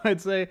now, I'd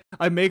say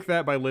I make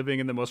that by living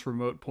in the most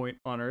remote point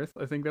on Earth.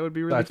 I think that would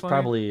be really That's funny.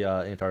 probably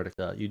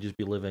Antarctica. You'd just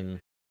be living.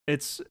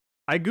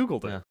 I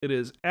googled it. Yeah. It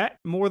is at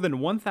more than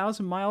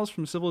 1,000 miles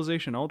from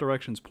civilization in all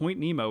directions. Point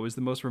Nemo is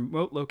the most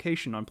remote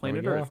location on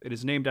planet go. Earth. It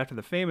is named after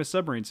the famous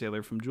submarine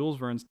sailor from Jules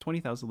Verne's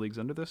 20,000 Leagues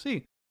Under the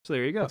Sea. So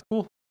there you go. That's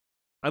cool.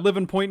 I live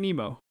in Point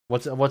Nemo.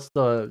 What's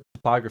the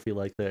topography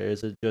like there?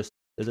 Is it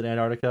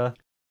Antarctica?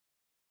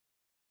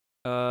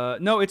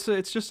 No, it's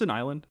just an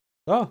island,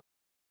 Oh,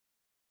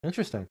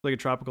 interesting. like a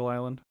tropical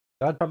island.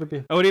 That'd probably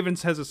be Oh, it even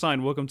has a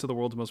sign: "Welcome to the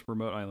world's most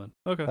remote island."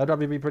 Okay.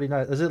 pretty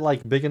nice. Is it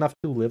like big enough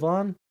to live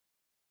on?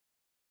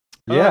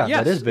 Yeah,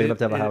 yes, that is big enough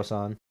to have a it- house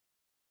on,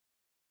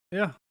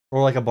 Yeah.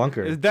 or like a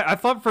bunker. I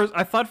thought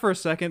for a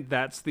second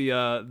that's the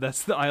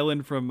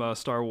island from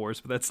Star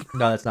Wars, but that's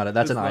No, that's not it.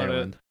 That's It's an not it.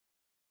 island.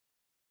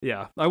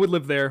 yeah. I would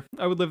live there.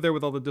 I would live there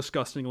with all the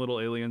disgusting little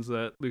aliens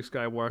that Luke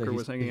Skywalker He-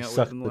 was hanging he out with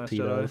sucks in the the Last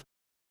teat Jedi. of.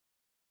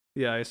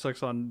 Yeah, he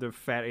sucks on the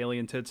fat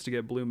alien tits to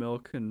get blue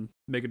milk and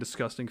make a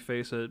disgusting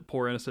face at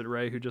poor innocent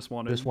Rey who just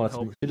wanted Just wanted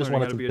help some, he just learning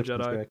wanted how to some be a tips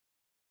and Jedi. tricks.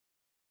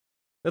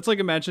 That's like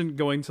imagine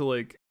going to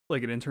like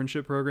an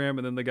internship program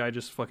and then the guy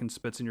just fucking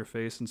spits in your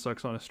face and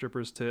sucks on a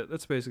stripper's tit.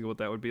 That's basically what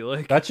that would be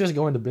like. That's just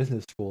going to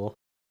business school.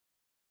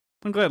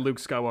 I'm glad Luke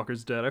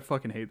Skywalker's dead. I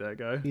fucking hate that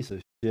guy. Piece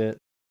of shit.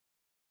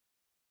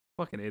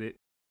 Fucking idiot.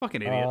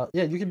 Fucking idiot.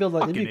 Yeah, you could build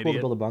like it'd be Fucking cool to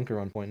idiot. build a bunker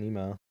on Point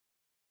Nemo.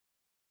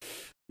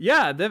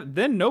 Yeah,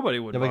 then nobody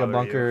would You have like a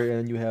bother bunker, you.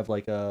 and you have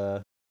like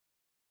you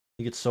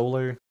get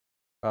solar,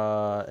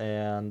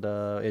 and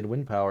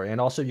wind power, and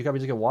also you can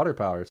just get water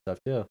power and stuff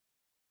too.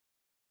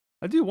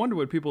 I do wonder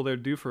what people there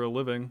do for a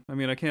living. I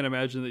mean, I can't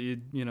imagine that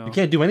you know. You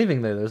can't do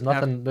anything there. There's Have-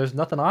 nothing. There's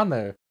nothing on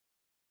there.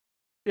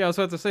 Yeah, I was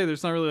about to say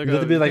there's not really like You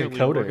have to be like you a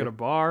can't really work coder. at a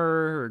bar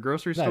or a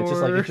grocery No,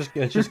 store. it's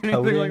just or anything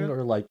coding like that.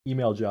 or like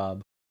email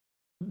job.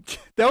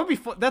 That would be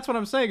fun. That's what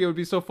I'm saying. It would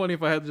be so funny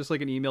if I had just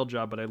like an email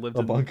job, but I lived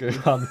A in bunker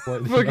on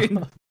Point fucking.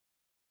 Nemo.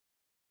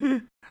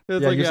 It's Yeah,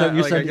 like, you send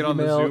you like I send get on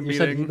the email Zoom you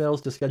send meeting.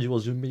 emails to schedule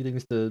Zoom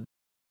meetings to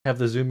have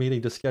the Zoom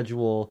meeting to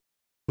schedule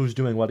who's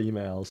doing what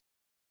emails.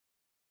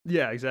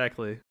 Yeah,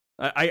 exactly.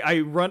 I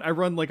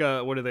run like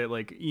a what are they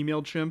like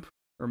Emailchimp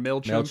or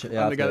Mailchimp? Mailchimp,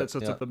 yeah, I'm the guy that that's it,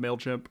 sets yeah. up the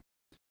Mailchimp.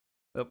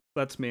 Yep,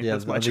 that's me. Yeah,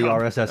 that's my the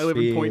job. RSS I live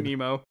in Point feed.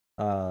 Nemo.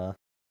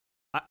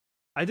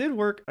 I did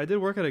work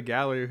at a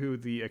gallery who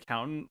the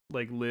accountant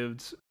like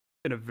lived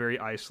in a very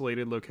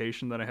isolated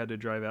location that I had to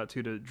drive out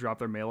to drop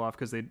their mail off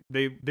because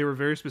they were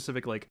very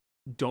specific, like,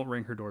 don't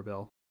ring her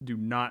doorbell, do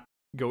not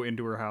go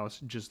into her house,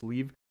 just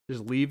leave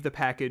the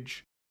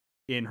package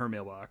in her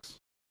mailbox.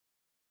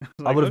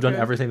 I would have done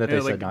 "Okay." everything that they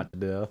And, said like, not to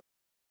do.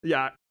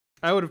 Yeah,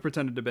 I would have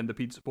pretended to been the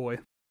pizza boy.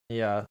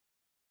 Yeah.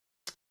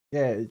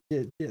 Yeah.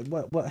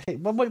 What? Hey,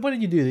 what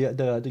did you do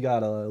to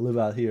gotta live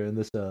out here in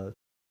this Yeah.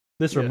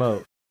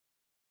 remote?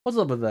 What's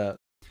up with that?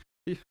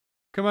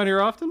 Come out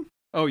here often?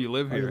 Oh, you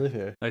live Oh, you here. live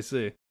here. I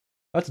see.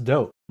 That's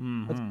dope.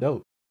 That's Mhm.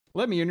 dope.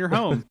 Let me in your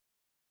home.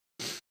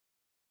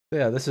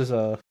 Yeah, this is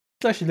it's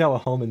actually now a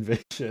home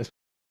invasion.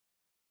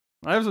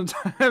 I have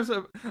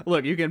some.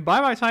 Look, you can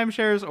buy my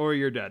timeshares or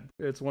you're dead.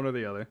 It's one or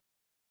the other.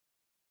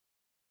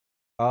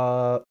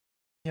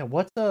 Yeah.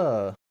 What's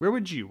Where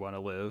would you want to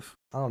live?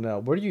 I don't know.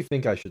 Where do you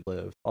think I should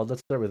live?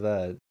 Let's start with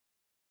that.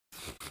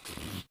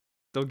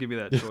 Don't give me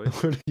that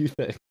choice. Where do you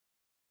think?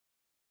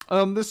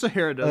 The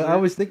Sahara Desert. I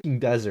was thinking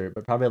desert,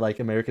 but probably like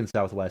American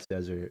Southwest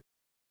desert.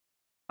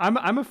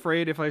 I'm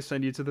afraid if I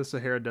send you to the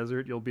Sahara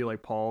Desert, you'll be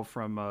like Paul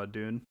from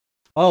Dune.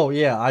 Oh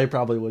yeah, I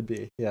probably would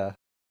be. Yeah.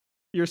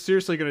 You're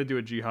seriously gonna do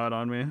a jihad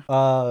on me?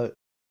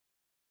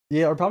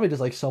 Yeah, or probably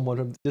just like someone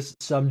from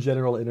just some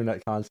general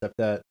internet concept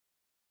that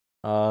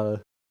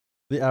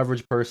the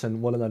average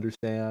person wouldn't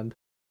understand.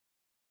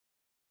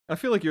 I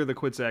feel like you're the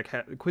Kwisatz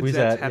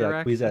Kwisatz,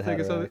 Haderach. Kwisatz I think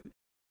is Haderach. that.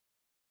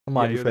 Come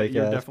on, Yeah, you fake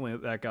you're ass. definitely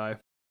that guy.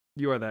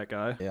 You are that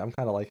guy. Yeah, I'm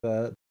kind of like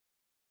that.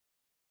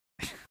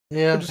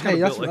 Yeah, just hey,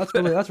 kinda built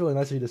like that's really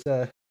nice of you to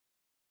say.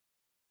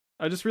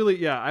 I just really,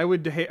 yeah, I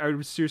would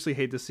seriously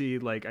hate to see,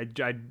 like, I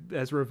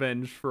as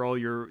revenge for all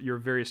your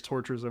various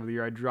tortures over the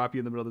year, I'd drop you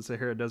in the middle of the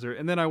Sahara Desert,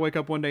 and then I wake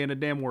up one day and a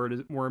damn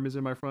worm is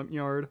in my front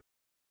yard.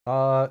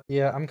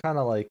 Yeah, I'm kind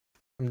of like,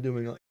 I'm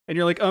doing like, And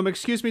you're like,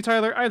 excuse me,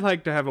 Tyler, I'd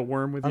like to have a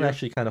worm with I'm you.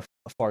 actually kind of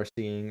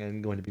far-seeing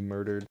and going to be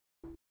murdered.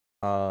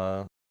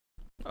 Oh,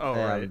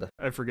 right. and-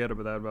 I forget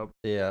about that.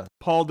 Yeah.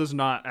 Paul does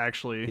not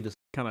actually He just-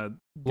 kind of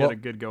get a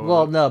good go.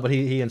 Well, of it. no, but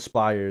he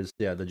inspires,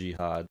 the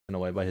jihad in a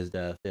way by his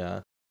death.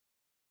 Yeah.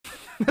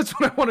 That's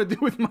what I want to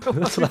do with my life.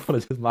 That's what I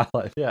want to do with my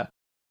life. Yeah.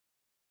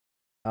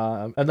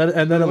 And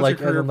then What's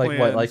your career what,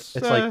 like plans?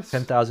 it's like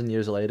 10,000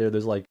 years later.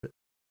 There's like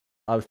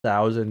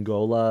 1,000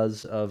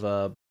 golas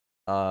of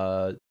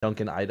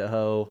Duncan,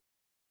 Idaho,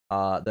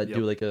 that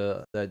do like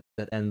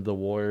that end the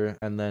war,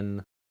 and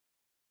then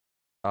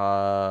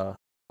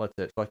what's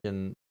it?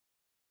 Fucking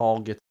Paul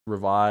gets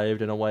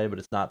revived in a way, but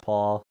it's not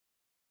Paul.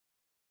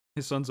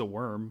 His son's a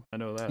worm. I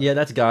know that. Yeah,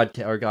 that's God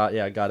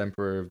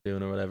Emperor of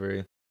Dune or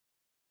whatever.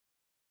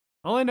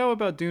 All I know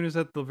about Dune is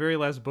that the very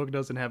last book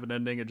doesn't have an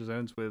ending. It just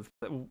ends with.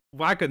 Well,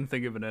 I couldn't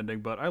think of an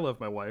ending, but I love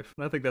my wife,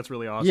 and I think that's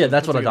really awesome. Yeah,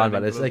 that's what I'm a good talking about.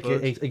 ending It's for like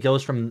those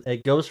books.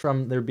 it goes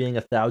from there being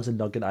 1,000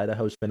 Duncan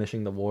Idahos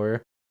finishing the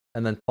war,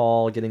 and then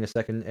Paul getting a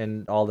second,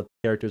 and all the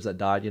characters that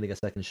died getting a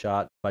second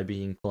shot by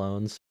being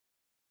clones,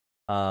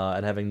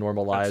 and having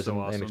normal lives so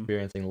and awesome.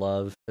 experiencing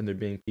love, and there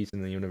being peace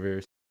in the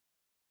universe.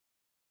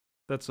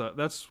 That's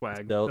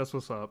swag. dope. That's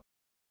what's up.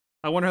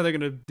 I wonder how they're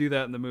gonna do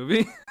that in the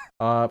movie.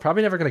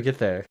 Probably never gonna get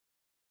there.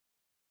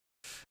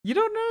 You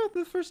don't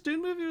know. The first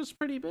Dune movie was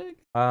pretty big.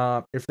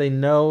 If they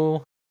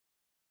know,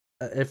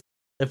 if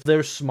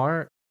they're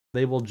smart,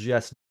 they will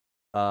just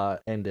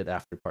end it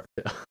after part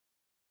 2.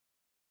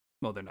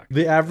 Well, they're not.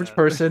 The average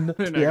person,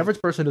 They're not the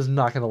average person is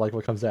not gonna like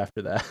what comes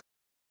after that.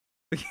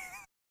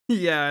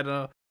 Yeah, I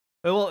know.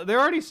 Well, they're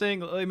already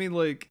saying. I mean,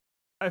 like,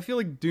 I feel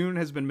like Dune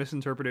has been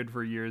misinterpreted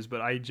for years,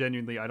 but I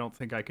don't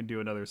think I can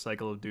do another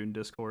cycle of Dune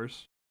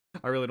discourse.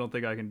 I really don't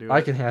think I can do it.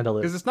 I can handle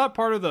it. Because it's not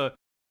part of the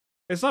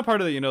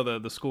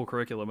the school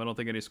curriculum. I don't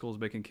think any school's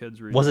making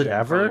kids read. Was it Dune,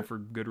 ever? probably for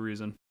good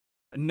reason?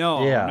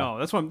 No, Yeah. no.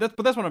 That's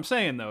what I'm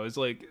saying though. Is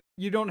like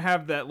you don't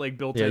have that like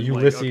built in.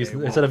 Ulysses like, okay,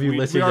 well, instead of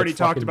Ulysses. we already it's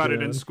talked fucking about it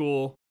in Dune.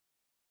 school.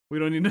 We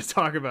don't need to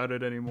talk about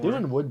it anymore.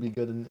 Dune would be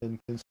good in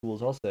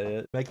schools. I'll say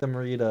it. Make them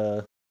read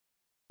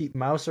keep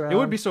Mouse around. It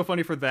would be so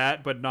funny for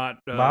that, but not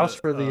Mouse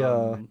for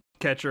the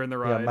Catcher in the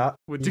Rye.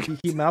 you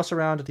keep Mouse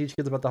around to teach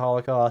kids about the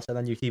Holocaust, and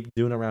then you keep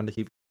Dune around to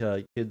keep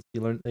kids.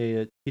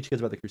 They teach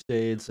kids about the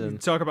Crusades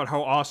and talk about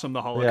how awesome the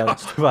yeah,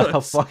 Holocaust talk about how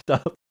was. fucked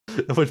up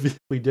it would be if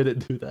we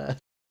didn't do that.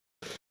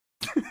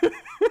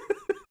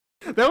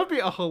 That would be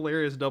a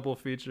hilarious double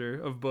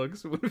feature of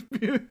books. Would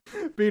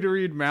be to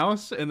read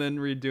Mouse and then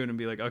read Dune and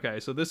be like, okay,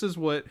 so this is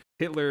what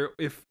Hitler,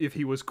 if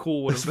he was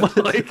cool, would have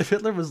been like. If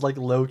Hitler was like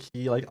low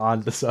key, like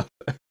on to something.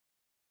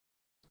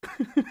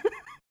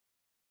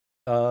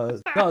 No,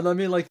 I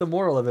mean like the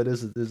moral of it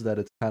is that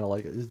it's kind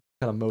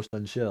of most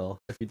unchill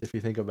if you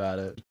think about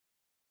it.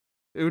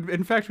 It would,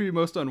 in fact, be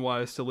most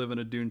unwise to live in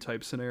a Dune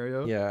type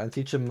scenario. Yeah, and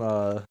teach them.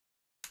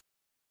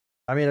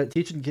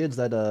 Teaching kids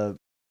that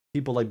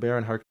people like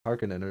Baron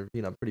Harkonnen are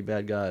pretty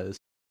bad guys.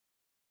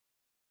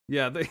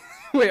 Yeah.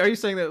 Wait, are you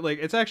saying that like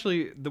it's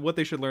actually what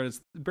they should learn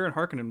is Baron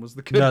Harkonnen was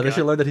the good No, guy? they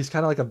should learn that he's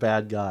kind of like a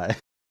bad guy.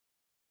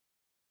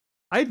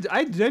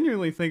 I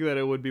genuinely think that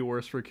it would be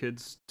worse for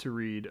kids to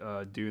read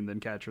Dune than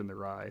Catcher in the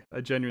Rye. I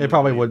genuinely. It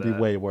probably believe would be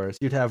that. way worse.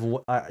 You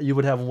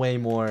would have way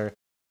more.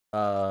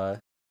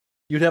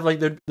 You'd have like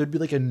there'd be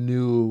like a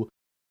new,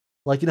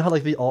 like how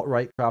like the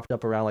alt-right cropped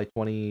up around like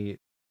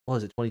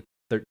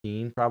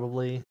 2013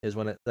 probably is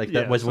when it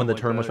that was when the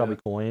term was probably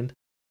coined.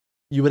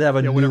 You would have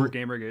a new whenever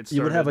Gamergate started.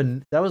 You would have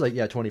that was like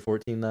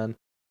 2014 then.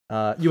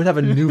 You would have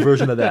a new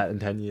version of that in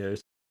 10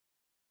 years.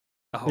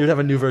 Oh, you would have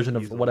a new version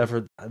of easily.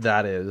 whatever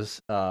that is.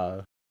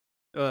 I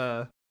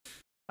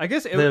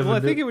guess They have I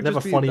a think new- it would they have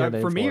just a be funnier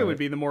name for me. for It would it.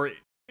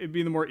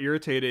 be the more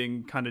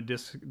irritating kind of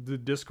the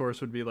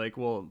discourse would be like,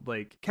 well,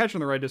 like Catcher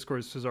in the Rye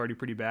discourse is already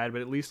pretty bad,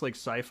 but at least like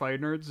sci-fi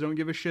nerds don't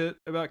give a shit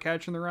about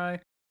Catcher in the Rye.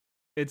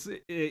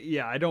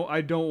 Yeah, I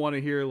don't want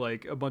to hear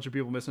like a bunch of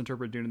people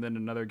misinterpret Dune and then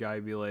another guy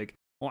be like,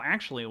 well,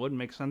 actually, it wouldn't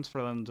make sense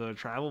for them to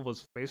travel with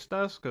space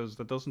dust because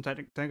that doesn't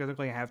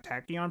technically have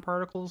tachyon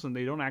particles and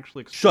they don't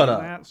actually explain Shut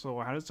up. that. So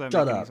how does that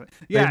Shut make any up. sense?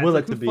 They Yeah, will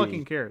it's it like, to who be.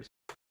 fucking cares?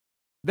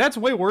 That's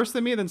way worse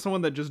than me than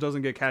someone that just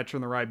doesn't get Catcher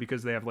in the Rye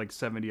because they have like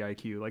 70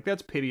 IQ. Like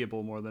that's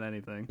pitiable more than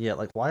anything. Yeah,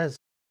 like why is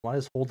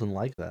Holden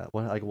like that?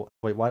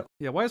 Wait, why?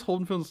 Yeah, why is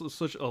Holden Films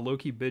such a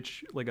low-key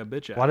bitch, like a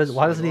bitch ass? Why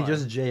doesn't he Like,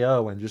 just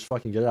JO and just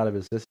fucking get it out of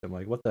his system?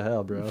 Like, what the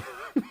hell, bro?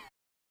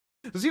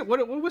 Does he? What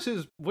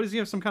does he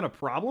have some kind of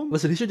problem?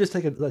 Listen, he should just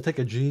take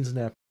a jeans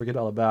nap, forget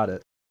all about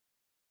it.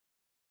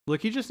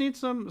 Look, he just needs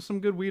some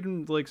good weed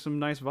and like some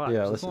nice vibes.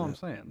 Yeah, That's all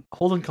listen, I'm saying.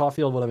 Holden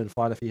Caulfield would have been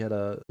fine if he had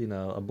a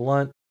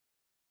blunt,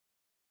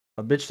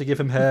 a bitch to give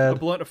him A head,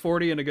 blunt of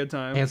 40 and a good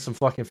time. and some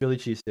fucking Philly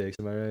cheesesteaks.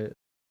 Am I right?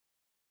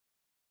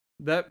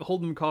 That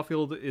Holden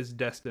Caulfield is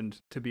destined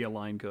to be a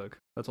line cook.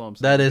 That's all I'm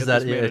saying. That is Get that.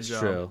 this Yeah, man a it's job.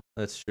 true.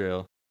 That's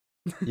true.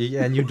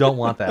 And you don't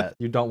want that.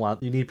 You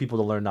need people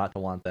to learn not to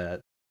want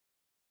that.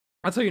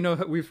 That's how you know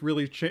we've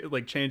really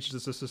changed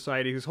as a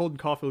society. Because Holden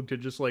Caulfield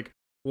could just like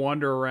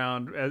wander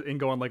around and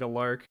go on like a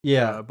lark.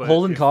 Yeah, but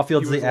Holden if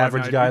Caulfield's he was the allowed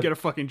average now, guy. he'd get a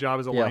fucking job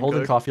as a line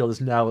Holden cook. Caulfield is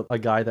now a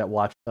guy that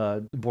watched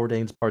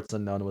Bourdain's Parts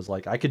Unknown and was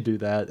like, I could do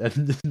that,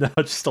 and now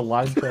it's just a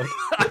line cook.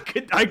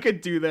 I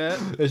could do that.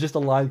 It's just a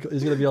line.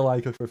 He's gonna be a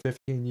line cook for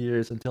 15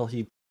 years until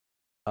he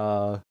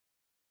starts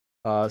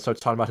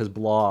talking about his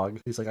blog.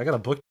 He's like, I got a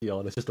book deal,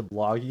 and it's just a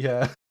blog he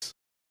has.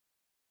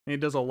 And he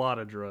does a lot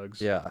of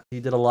drugs. Yeah, he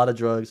did a lot of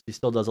drugs. He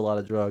still does a lot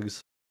of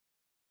drugs.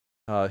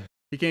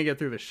 He can't get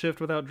through the shift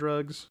without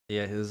drugs.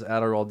 Yeah, his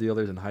Adderall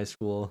dealers in high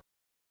school.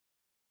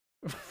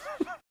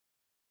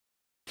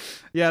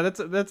 Yeah, that's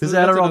His that's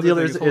another Adderall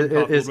dealer thing Holden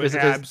Caulfield is would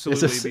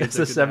absolutely be a addicted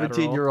to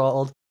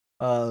 17-year-old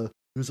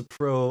who's a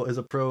pro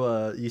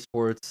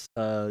esports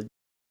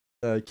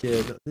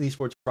kid, an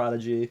esports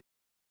prodigy.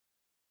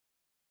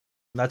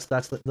 That's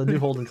the new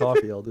Holden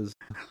Caulfield is.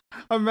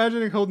 I'm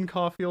imagining Holden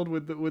Caulfield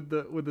with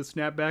the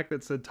snapback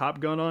that said Top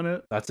Gun on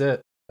it. That's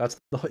it.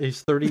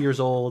 He's 30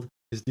 years old.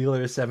 His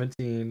dealer is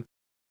 17.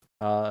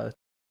 This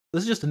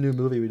is just a new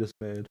movie we just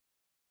made.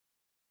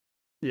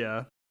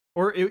 Yeah.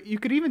 Or you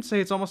could even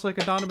say it's almost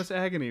like Anonymous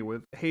Agony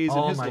with Hayes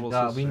and his little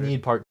sister. We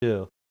need part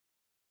 2.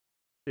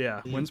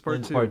 Yeah, We when's need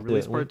part 2? part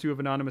Release 2. part 2 of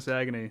Anonymous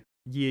Agony.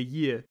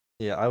 Yeah.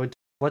 Yeah, I would.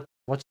 What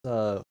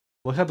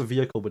type of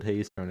vehicle would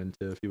Hayes turn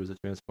into if he was a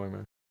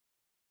Transformer?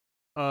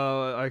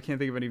 I can't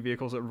think of any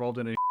vehicles that involved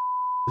in any.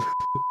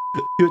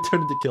 He would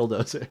turn into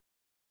Killdozer.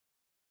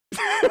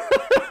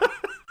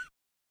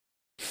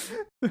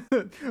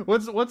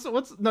 what's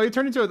no? He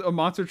turned into a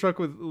monster truck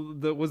with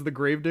the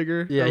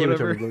Gravedigger. Yeah, or he would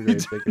whatever. turn into a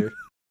Gravedigger.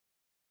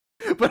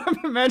 But I'm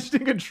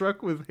imagining a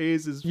truck with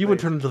Hayes' You would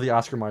turn into the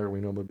Oscar Mayer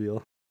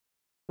Wienermobile.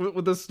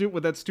 with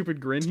that stupid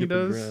grin he Stupid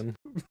does. grin.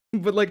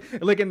 But like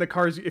in the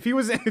Cars, if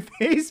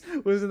Hayes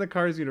was in the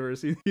Cars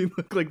universe, he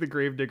looked like the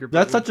Gravedigger. but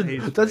That's with such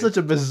Hayes' that's face. such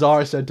a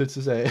bizarre sentence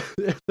to say.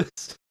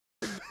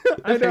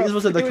 I know. Hayes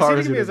was in the It Cars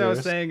hitting me as I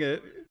was universe. saying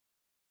it.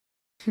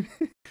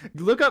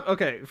 Look up,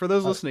 okay, for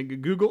those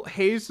listening, Google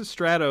Hayes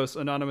Stratos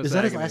Anonymous Is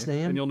that his Agony, last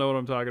name? and you'll know what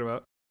I'm talking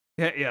about.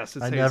 Yeah, yes,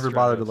 it's I Hayes never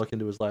bothered to Stratos. look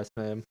into his last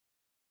name.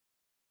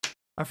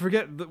 I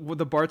forget what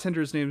the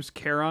bartender's name's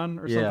Charon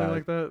or Yeah. something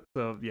like that.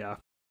 So yeah,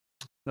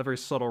 not very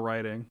subtle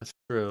writing. That's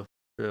true.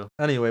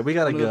 Anyway, we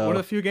gotta go. One of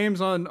the few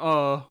games on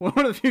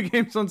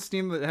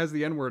Steam that has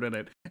the N-word in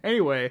it.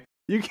 Anyway,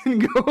 you can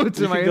go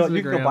to my Instagram.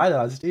 You can go buy that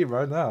on Steam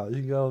right now. You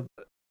can go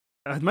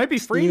It might be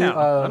free Steam,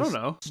 now. I don't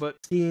know, but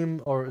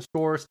Steam or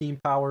store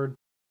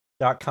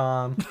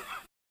steampowered.com /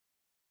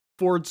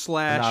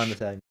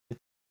 Anonymous Agony.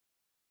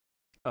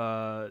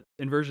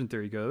 Inversion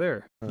Theory, go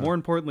there. Uh-huh. More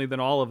importantly than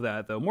all of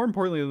that, though, more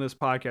importantly than this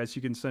podcast,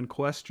 you can send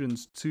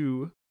questions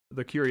to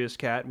the Curious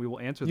Cat, and we will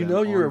answer them. You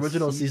know your on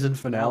original season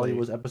finale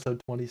was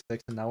episode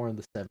 26, and now we're in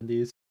the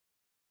 70s.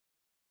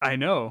 I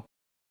know.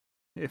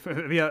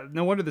 Yeah,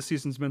 no wonder the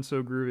season's been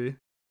so groovy.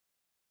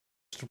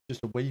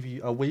 Just a wavy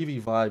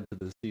vibe to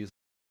this season.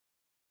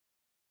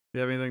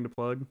 You have anything to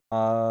plug?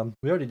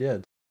 We already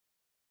did.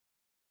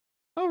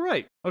 Oh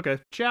right. Okay.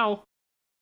 Ciao.